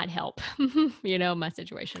did not help, my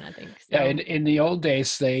situation, I think. So. Yeah, in the old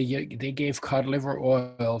days, they gave cod liver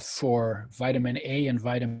oil for vitamin A and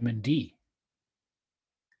vitamin D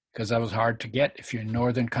because that was hard to get. If you're in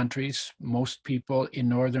northern countries, most people in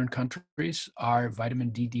northern countries are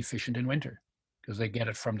vitamin D deficient in winter because they get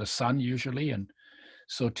it from the sun usually. And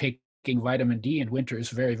so taking vitamin D in winter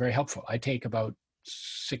is very, very helpful. I take about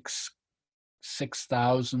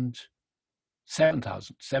 7,000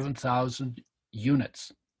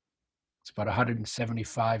 units. It's about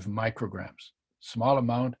 175 micrograms. Small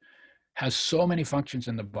amount, has so many functions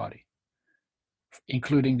in the body,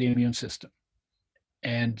 including the immune system.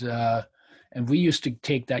 And we used to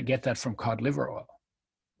get that from cod liver oil.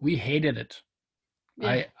 We hated it.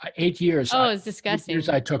 Yeah. 8 years. Oh, it's disgusting. 8 years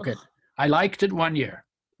I took it. I liked it 1 year.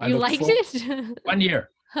 You liked it? 1 year.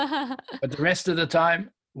 But the rest of the time,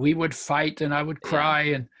 we would fight and I would cry,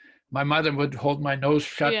 and my mother would hold my nose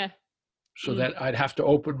shut so that I'd have to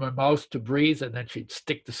open my mouth to breathe, and then she'd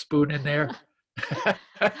stick the spoon in there.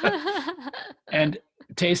 And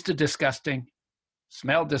tasted disgusting,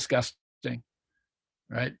 smelled disgusting,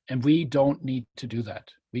 right? And we don't need to do that.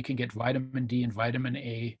 We can get vitamin D and vitamin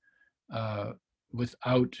A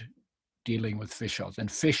without dealing with fish oils.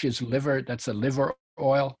 And fish is liver, that's a liver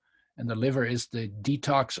oil. And the liver is the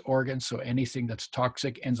detox organ. So anything that's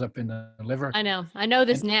toxic ends up in the liver. I know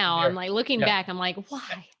this now. I'm like looking back, I'm like,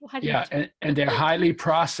 why? And they're highly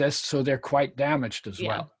processed, so they're quite damaged as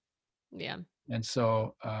well. Yeah. And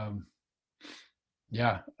so, I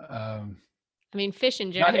mean, fish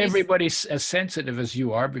in general. Not everybody's as sensitive as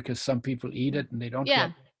you are, because some people eat it and they don't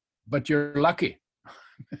get, but you're lucky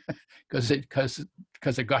because it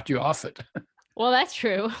got you off it. Well, that's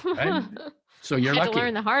true. Right? So you're lucky. To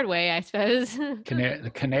learn the hard way, I suppose.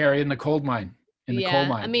 The canary in the coal mine. Coal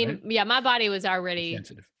mine. I mean, right? My body was already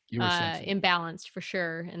sensitive. You were sensitive. Imbalanced for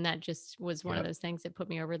sure, and that just was one of those things that put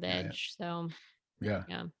me over the edge. So. Yeah.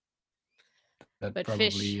 That but probably.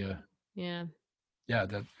 Fish,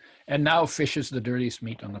 and now fish is the dirtiest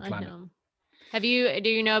meat on the planet. Do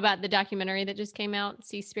you know about the documentary that just came out,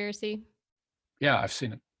 Seaspiracy? Yeah, I've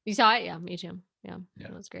seen it. You saw it? Yeah, me too. Yeah.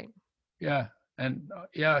 That was great. Yeah. And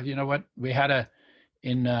you know what? We had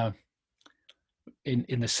in the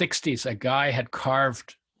 60s, a guy had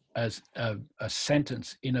carved as a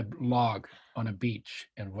sentence in a log on a beach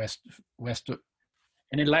in west,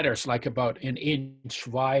 and in letters like about an inch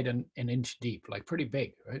wide and an inch deep, like pretty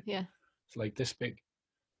big, right? Yeah. It's like this big.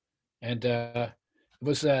 And it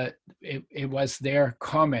was their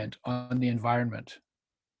comment on the environment.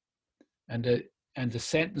 And the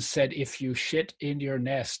sentence said, "If you shit in your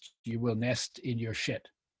nest, you will nest in your shit."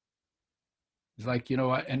 It's like, you know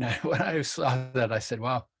what? And when I saw that, I said,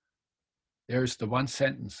 wow, there's the one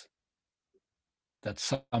sentence that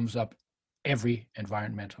sums up every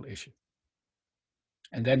environmental issue.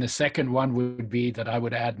 And then the second one would be that I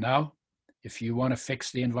would add now, if you want to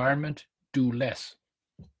fix the environment, do less.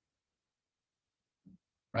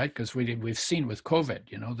 Right? Because we've seen with COVID,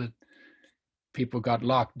 that people got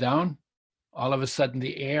locked down. All of a sudden,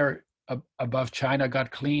 the air above China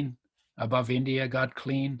got clean, above India got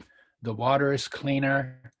clean. The water is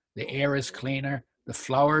cleaner, the air is cleaner, the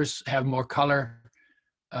flowers have more color.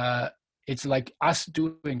 It's like us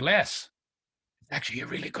doing less. It's actually a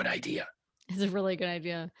really good idea. It's a really good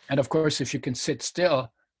idea. And of course, if you can sit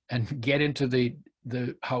still and get into the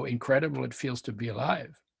how incredible it feels to be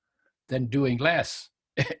alive, then doing less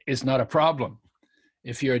is not a problem.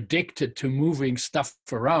 If you're addicted to moving stuff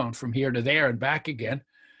around from here to there and back again,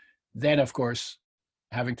 then of course,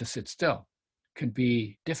 having to sit still can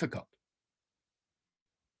be difficult.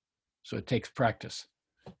 So it takes practice.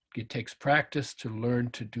 It takes practice to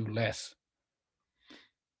learn to do less.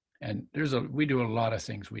 And we do a lot of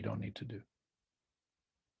things we don't need to do.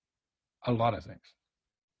 A lot of things.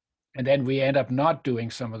 And then we end up not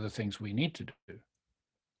doing some of the things we need to do.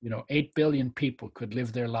 8 billion people could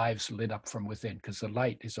live their lives lit up from within because the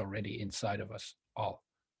light is already inside of us all,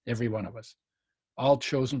 every one of us, all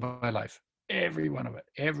chosen by life, every one of it,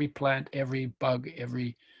 every plant, every bug,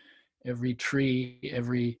 every tree,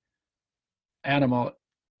 every animal,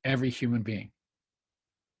 every human being,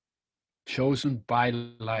 chosen by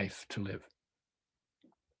life to live.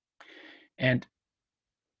 And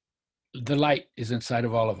the light is inside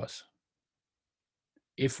of all of us.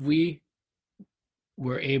 If we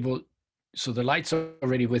were able, so the light's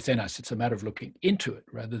already within us, it's a matter of looking into it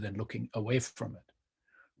rather than looking away from it.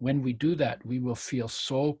 When we do that, we will feel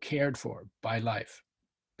so cared for by life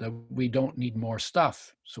that we don't need more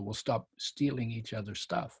stuff. So we'll stop stealing each other's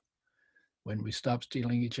stuff. When we stop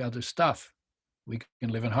stealing each other's stuff, we can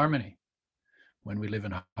live in harmony. When we live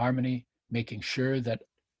in harmony, making sure that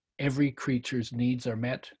every creature's needs are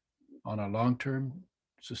met on a long-term,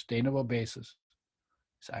 sustainable basis,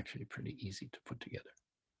 it's actually pretty easy to put together.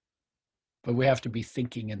 But we have to be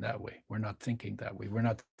thinking in that way. We're not thinking that way. We're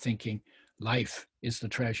not thinking life is the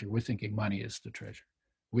treasure. We're thinking money is the treasure.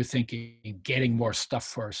 We're thinking getting more stuff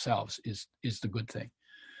for ourselves is the good thing.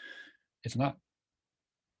 It's not.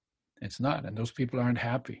 It's not. And those people aren't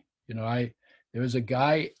happy. There was a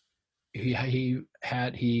guy, he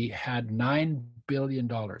had $9 billion,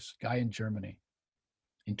 guy in Germany,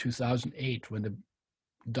 in 2008 when the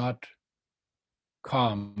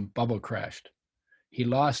 .com bubble crashed. He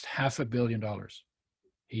lost $500 million.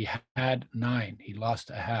 He had 9, he lost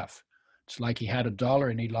a half. It's like he had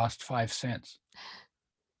 $1 and he lost 5 cents.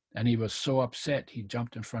 And he was so upset, he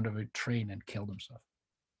jumped in front of a train and killed himself.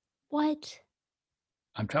 What?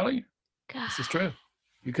 I'm telling you, God. This is true.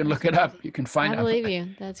 You can look it up. You can find it. I believe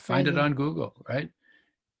you. That's crazy. Find it on Google, right?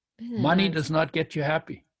 Money does not get you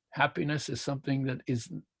happy. Happiness is something that is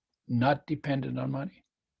not dependent on money.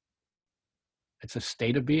 It's a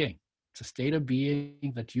state of being. It's a state of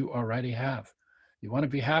being that you already have. You want to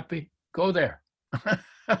be happy? Go there.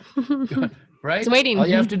 Right? It's waiting. All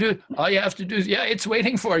you have to do is, it's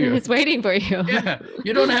waiting for you. It's waiting for you. Yeah.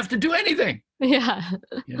 You don't have to do anything. Yeah.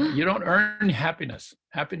 You don't earn happiness.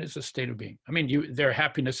 Happiness is a state of being. I mean, there are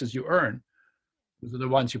happinesses you earn. Those are the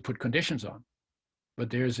ones you put conditions on. But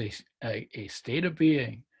there's a state of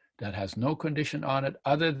being that has no condition on it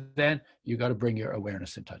other than you got to bring your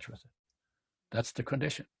awareness in touch with it. That's the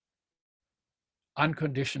condition.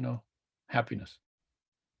 Unconditional happiness.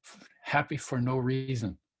 Happy for no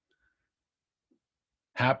reason.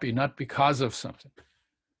 Happy not because of something.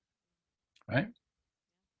 Right?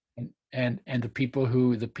 And the people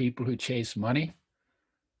who chase money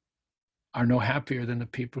are no happier than the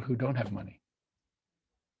people who don't have money.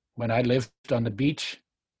 When I lived on the beach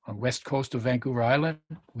on west coast of Vancouver Island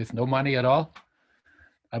with no money at all,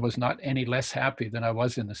 I was not any less happy than I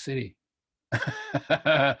was in the city.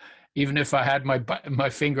 Even if I had my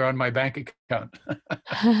finger on my bank account.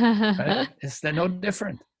 Right? It's no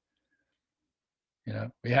different.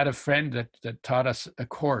 We had a friend that taught us a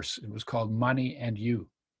course. It was called Money and You.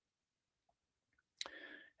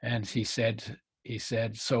 And he said,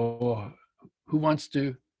 so who wants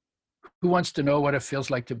to know what it feels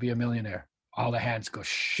like to be a millionaire? All the hands go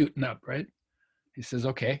shooting up, right? He says,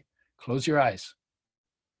 okay, close your eyes.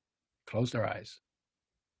 Close their eyes.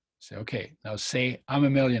 Say, okay, now say, I'm a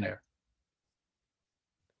millionaire.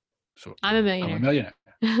 So I'm a millionaire. I'm a millionaire.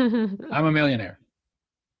 I'm a millionaire.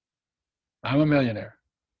 I'm a millionaire.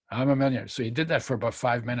 I'm a millionaire. So he did that for about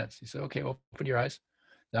 5 minutes. He said, okay, open your eyes.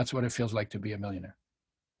 That's what it feels like to be a millionaire.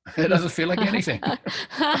 It doesn't feel like anything.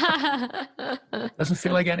 Doesn't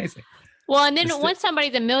feel like anything. Well, and then once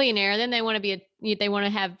somebody's a millionaire, then they want to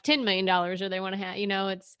have $10 million, or they want to have,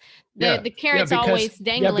 it's the carrot's always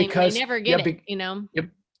dangling. They never get it,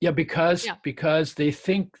 because they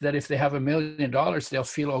think that if they have $1 million, they'll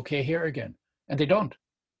feel okay here again, and they don't.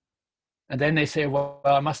 And then they say, well,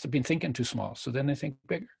 I must have been thinking too small. So then they think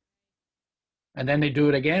bigger. And then they do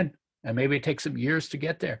it again. And maybe it takes them years to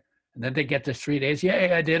get there. And then they get to 3 days.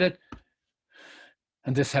 Yay, I did it.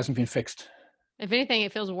 And this hasn't been fixed. If anything,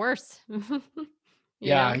 it feels worse.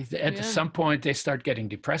 At some point, they start getting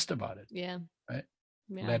depressed about it. Yeah. Right?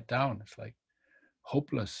 Yeah. Let down. It's like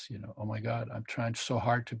hopeless. Oh my God, I'm trying so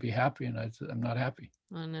hard to be happy and I'm not happy.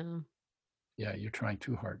 I know. Yeah, you're trying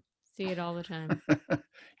too hard. See it all the time.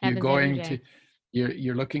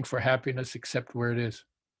 You're looking for happiness except where it is.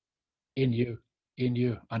 In you,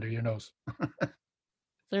 under your nose. It's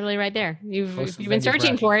literally right there. You've been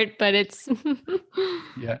searching for it, but it's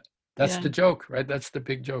Yeah. That's the joke, right? That's the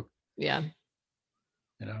big joke. Yeah.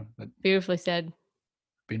 You know, but Beautifully said.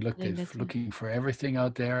 been looking for everything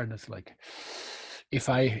out there, and it's like, if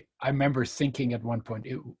I remember thinking at one point,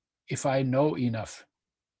 if I know enough,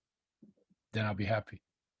 then I'll be happy.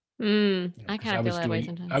 I kind of feel that way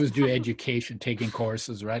sometimes. I was doing education, taking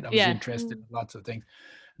courses, right? I was Yeah. interested in lots of things.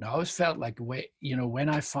 And I always felt like, when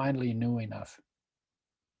I finally knew enough,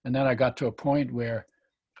 and then I got to a point where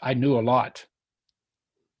I knew a lot,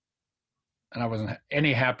 and I wasn't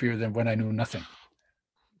any happier than when I knew nothing.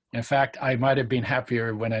 In fact, I might have been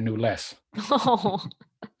happier when I knew less. Oh.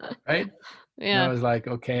 Right? Yeah. And I was like,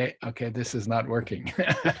 okay, this is not working.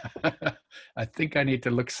 I think I need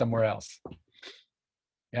to look somewhere else.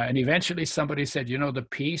 Yeah, and eventually somebody said, the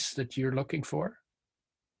peace that you're looking for,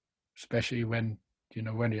 especially when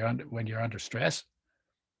you're under stress,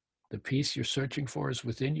 the peace you're searching for is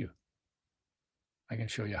within you. I can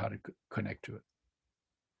show you how to connect to it.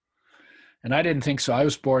 And I didn't think so. I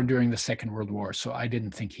was born during the Second World War, so I didn't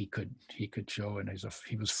think he could show. And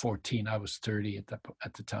he was 14, I was 30 at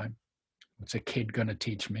the time. What's a kid gonna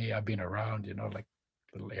teach me? I've been around, like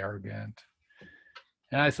a little arrogant.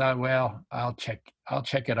 And I thought, well, I'll check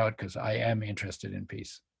it out because I am interested in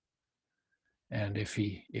peace. And if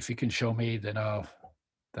he can show me, then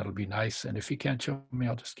that'll be nice. And if he can't show me,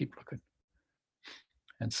 I'll just keep looking.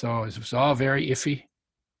 And so it was all very iffy.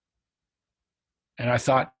 And I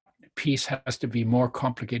thought peace has to be more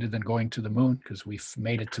complicated than going to the moon, because we've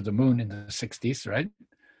made it to the moon in the 60s, right?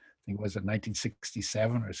 I think it was in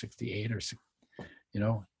 1967 or 68 or,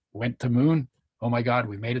 went to moon. Oh my God,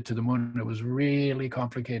 we made it to the moon. It was really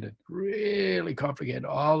complicated.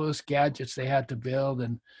 All those gadgets they had to build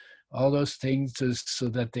and all those things so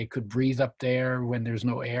that they could breathe up there when there's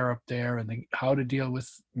no air up there, and how to deal with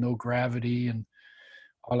no gravity and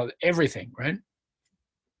everything, right?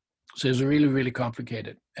 So it was really, really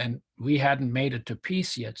complicated. And we hadn't made it to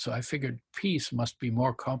peace yet. So I figured peace must be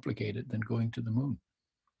more complicated than going to the moon.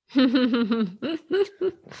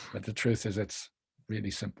 But the truth is, it's really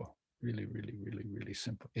simple. Really, really, really, really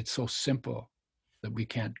simple. It's so simple that we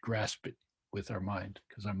can't grasp it with our mind,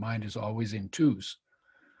 because our mind is always in twos.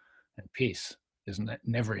 And peace isn't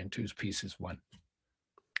never in twos. Peace is one.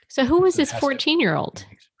 So who was this 14-year-old?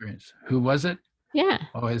 Experience. Who was it? Yeah.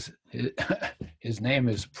 Oh, his name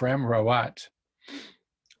is Prem Rawat.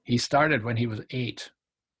 He started when he was 8.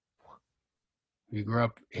 He grew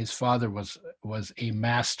up. His father was a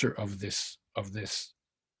master of this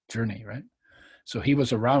journey, right? So he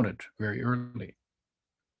was around it very early.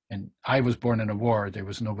 And I was born in a war. There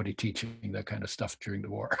was nobody teaching that kind of stuff during the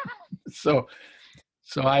war. so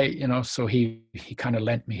he kind of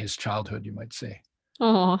lent me his childhood, you might say.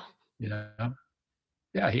 Oh.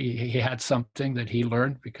 Yeah, he had something that he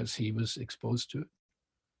learned because he was exposed to it,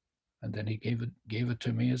 and then he gave it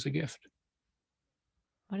to me as a gift.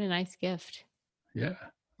 What a nice gift. Yeah.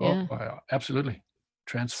 Oh, absolutely.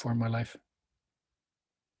 Transformed my life.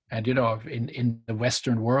 And in the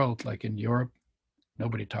Western world, like in Europe,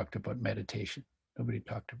 nobody talked about meditation. Nobody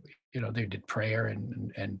talked about, they did prayer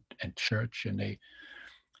and church, and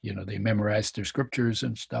they memorized their scriptures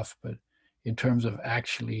and stuff, but in terms of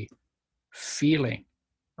actually feeling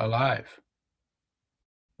alive,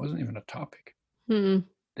 wasn't even a topic. Mm-mm.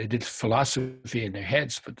 They did philosophy in their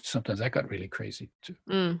heads, but sometimes that got really crazy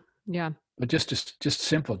too. Yeah. But just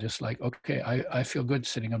simple, just like, okay, I feel good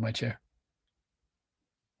sitting on my chair.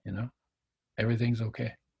 Everything's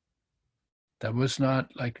okay. That was not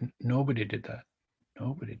like, nobody did that.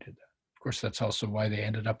 Nobody did that. Of course, that's also why they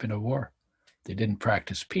ended up in a war. They didn't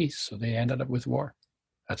practice peace, so they ended up with war.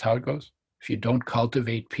 That's how it goes. If you don't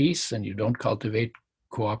cultivate peace and you don't cultivate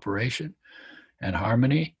cooperation and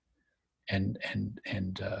harmony and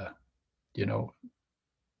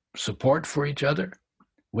support for each other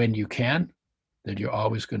when you can, then you're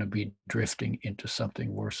always going to be drifting into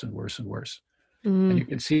something worse and worse and worse. And you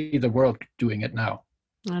can see the world doing it now.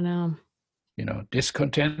 I know.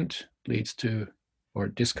 Discontent leads to, or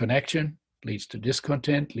disconnection leads to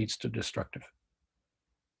discontent, leads to destructive.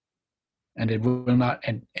 And it will not,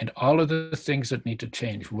 and all of the things that need to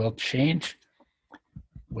change will change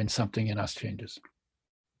when something in us changes.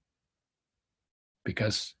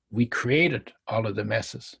 Because we created all of the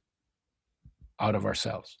messes out of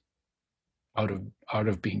ourselves, out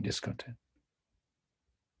of being discontent.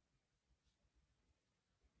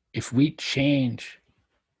 If we change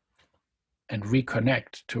and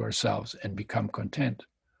reconnect to ourselves and become content,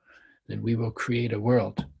 then we will create a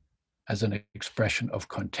world as an expression of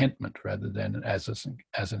contentment rather than as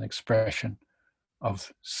an expression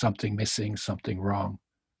of something missing, something wrong.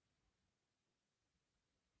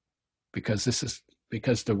 Because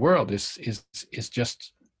the world is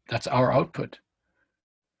just that's our output.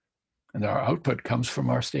 And our output comes from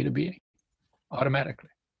our state of being automatically.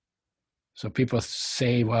 So people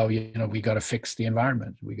say, well, we got to fix the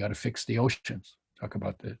environment. We got to fix the oceans. Talk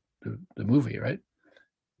about the movie, right?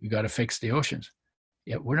 We got to fix the oceans.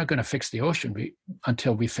 Yeah, we're not going to fix the ocean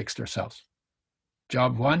until we fixed ourselves.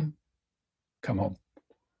 Job one, come home.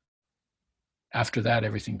 After that,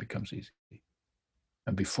 everything becomes easy.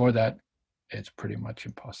 And before that, it's pretty much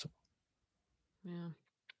impossible. Yeah.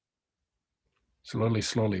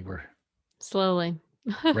 Slowly, we're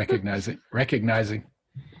recognizing.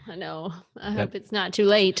 I know. I hope it's not too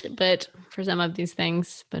late, but for some of these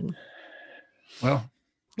things, but well,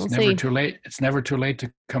 it's never too late. It's never too late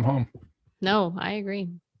to come home. No, I agree.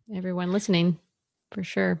 Everyone listening, for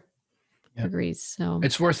sure, agrees. So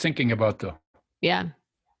it's worth thinking about, though. Yeah.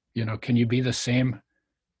 Can you be the same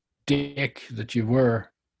dick that you were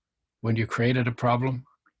when you created a problem?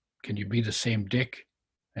 Can you be the same dick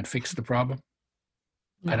and fix the problem?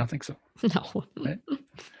 No. I don't think so. No. Right?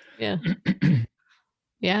 Yeah.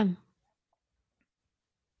 Yeah.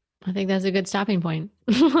 I think that's a good stopping point.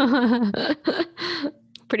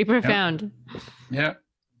 Pretty profound. Yeah.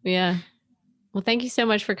 Yeah. Well, thank you so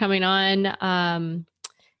much for coming on.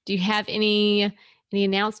 Do you have any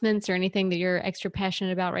announcements or anything that you're extra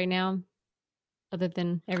passionate about right now, other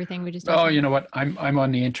than everything we just talked about? You know what? I'm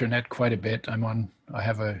on the internet quite a bit. I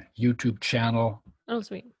have a YouTube channel. Oh,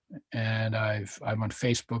 sweet. And I'm on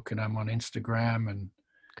Facebook and I'm on Instagram, and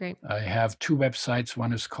great. I have 2 websites.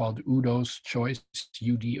 One is called Udo's Choice,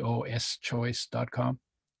 udoschoice.com.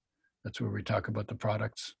 That's where we talk about the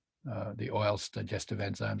products, the oils, digestive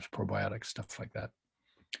enzymes, probiotics, stuff like that.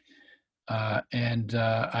 And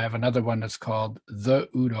I have another one that's called The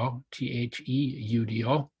Udo,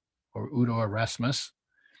 THEUDO, or Udo Erasmus,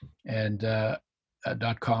 and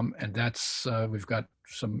 .com. And that's we've got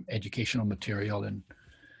some educational material and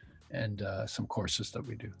some courses that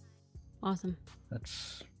we do. Awesome.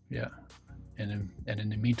 That's and in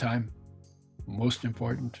the meantime, most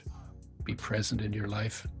important, be present in your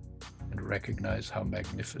life and recognize how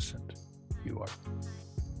magnificent you are.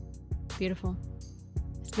 Beautiful.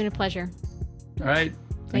 It's been a pleasure. All right.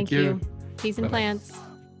 Thank you. Peace and plants.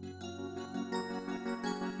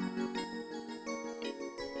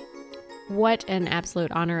 What an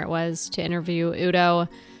absolute honor it was to interview Udo.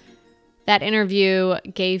 That interview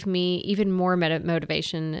gave me even more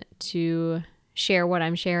motivation to share what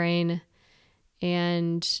I'm sharing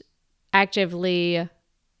and actively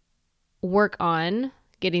work on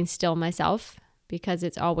getting still myself, because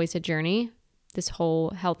it's always a journey. This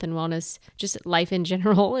whole health and wellness, just life in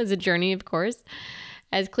general, is a journey, of course,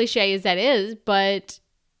 as cliche as that is, but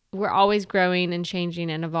we're always growing and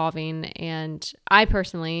changing and evolving. And I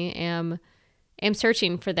personally am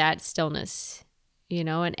searching for that stillness,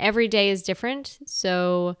 and every day is different.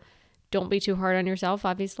 So don't be too hard on yourself,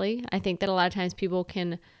 obviously. I think that a lot of times people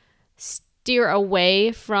can steer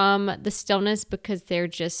away from the stillness because they're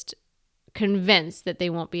just convinced that they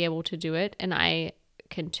won't be able to do it. And I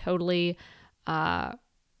can totally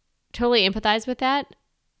empathize with that.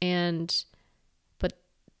 But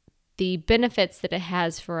the benefits that it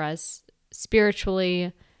has for us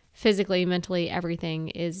spiritually, physically, mentally, everything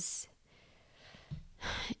is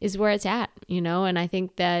where it's at, and I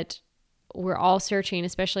think that we're all searching,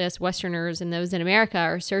 especially us Westerners and those in America,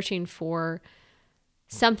 are searching for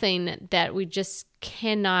something that we just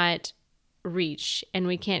cannot reach and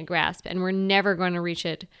we can't grasp, and we're never going to reach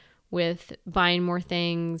it with buying more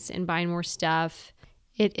things and buying more stuff.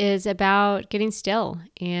 It is about getting still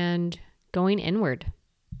and going inward,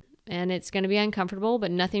 and it's going to be uncomfortable, but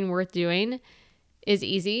nothing worth doing is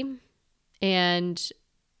easy. And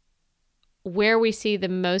where we see the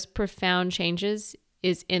most profound changes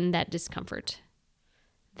is in that discomfort.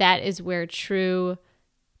 That is where true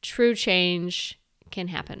change can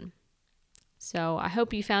happen. So I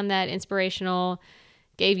hope you found that inspirational,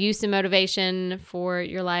 gave you some motivation for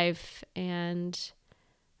your life. And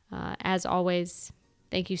as always,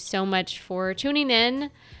 thank you so much for tuning in.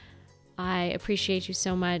 I appreciate you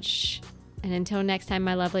so much. And until next time,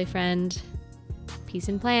 my lovely friend, peace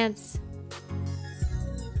and plants.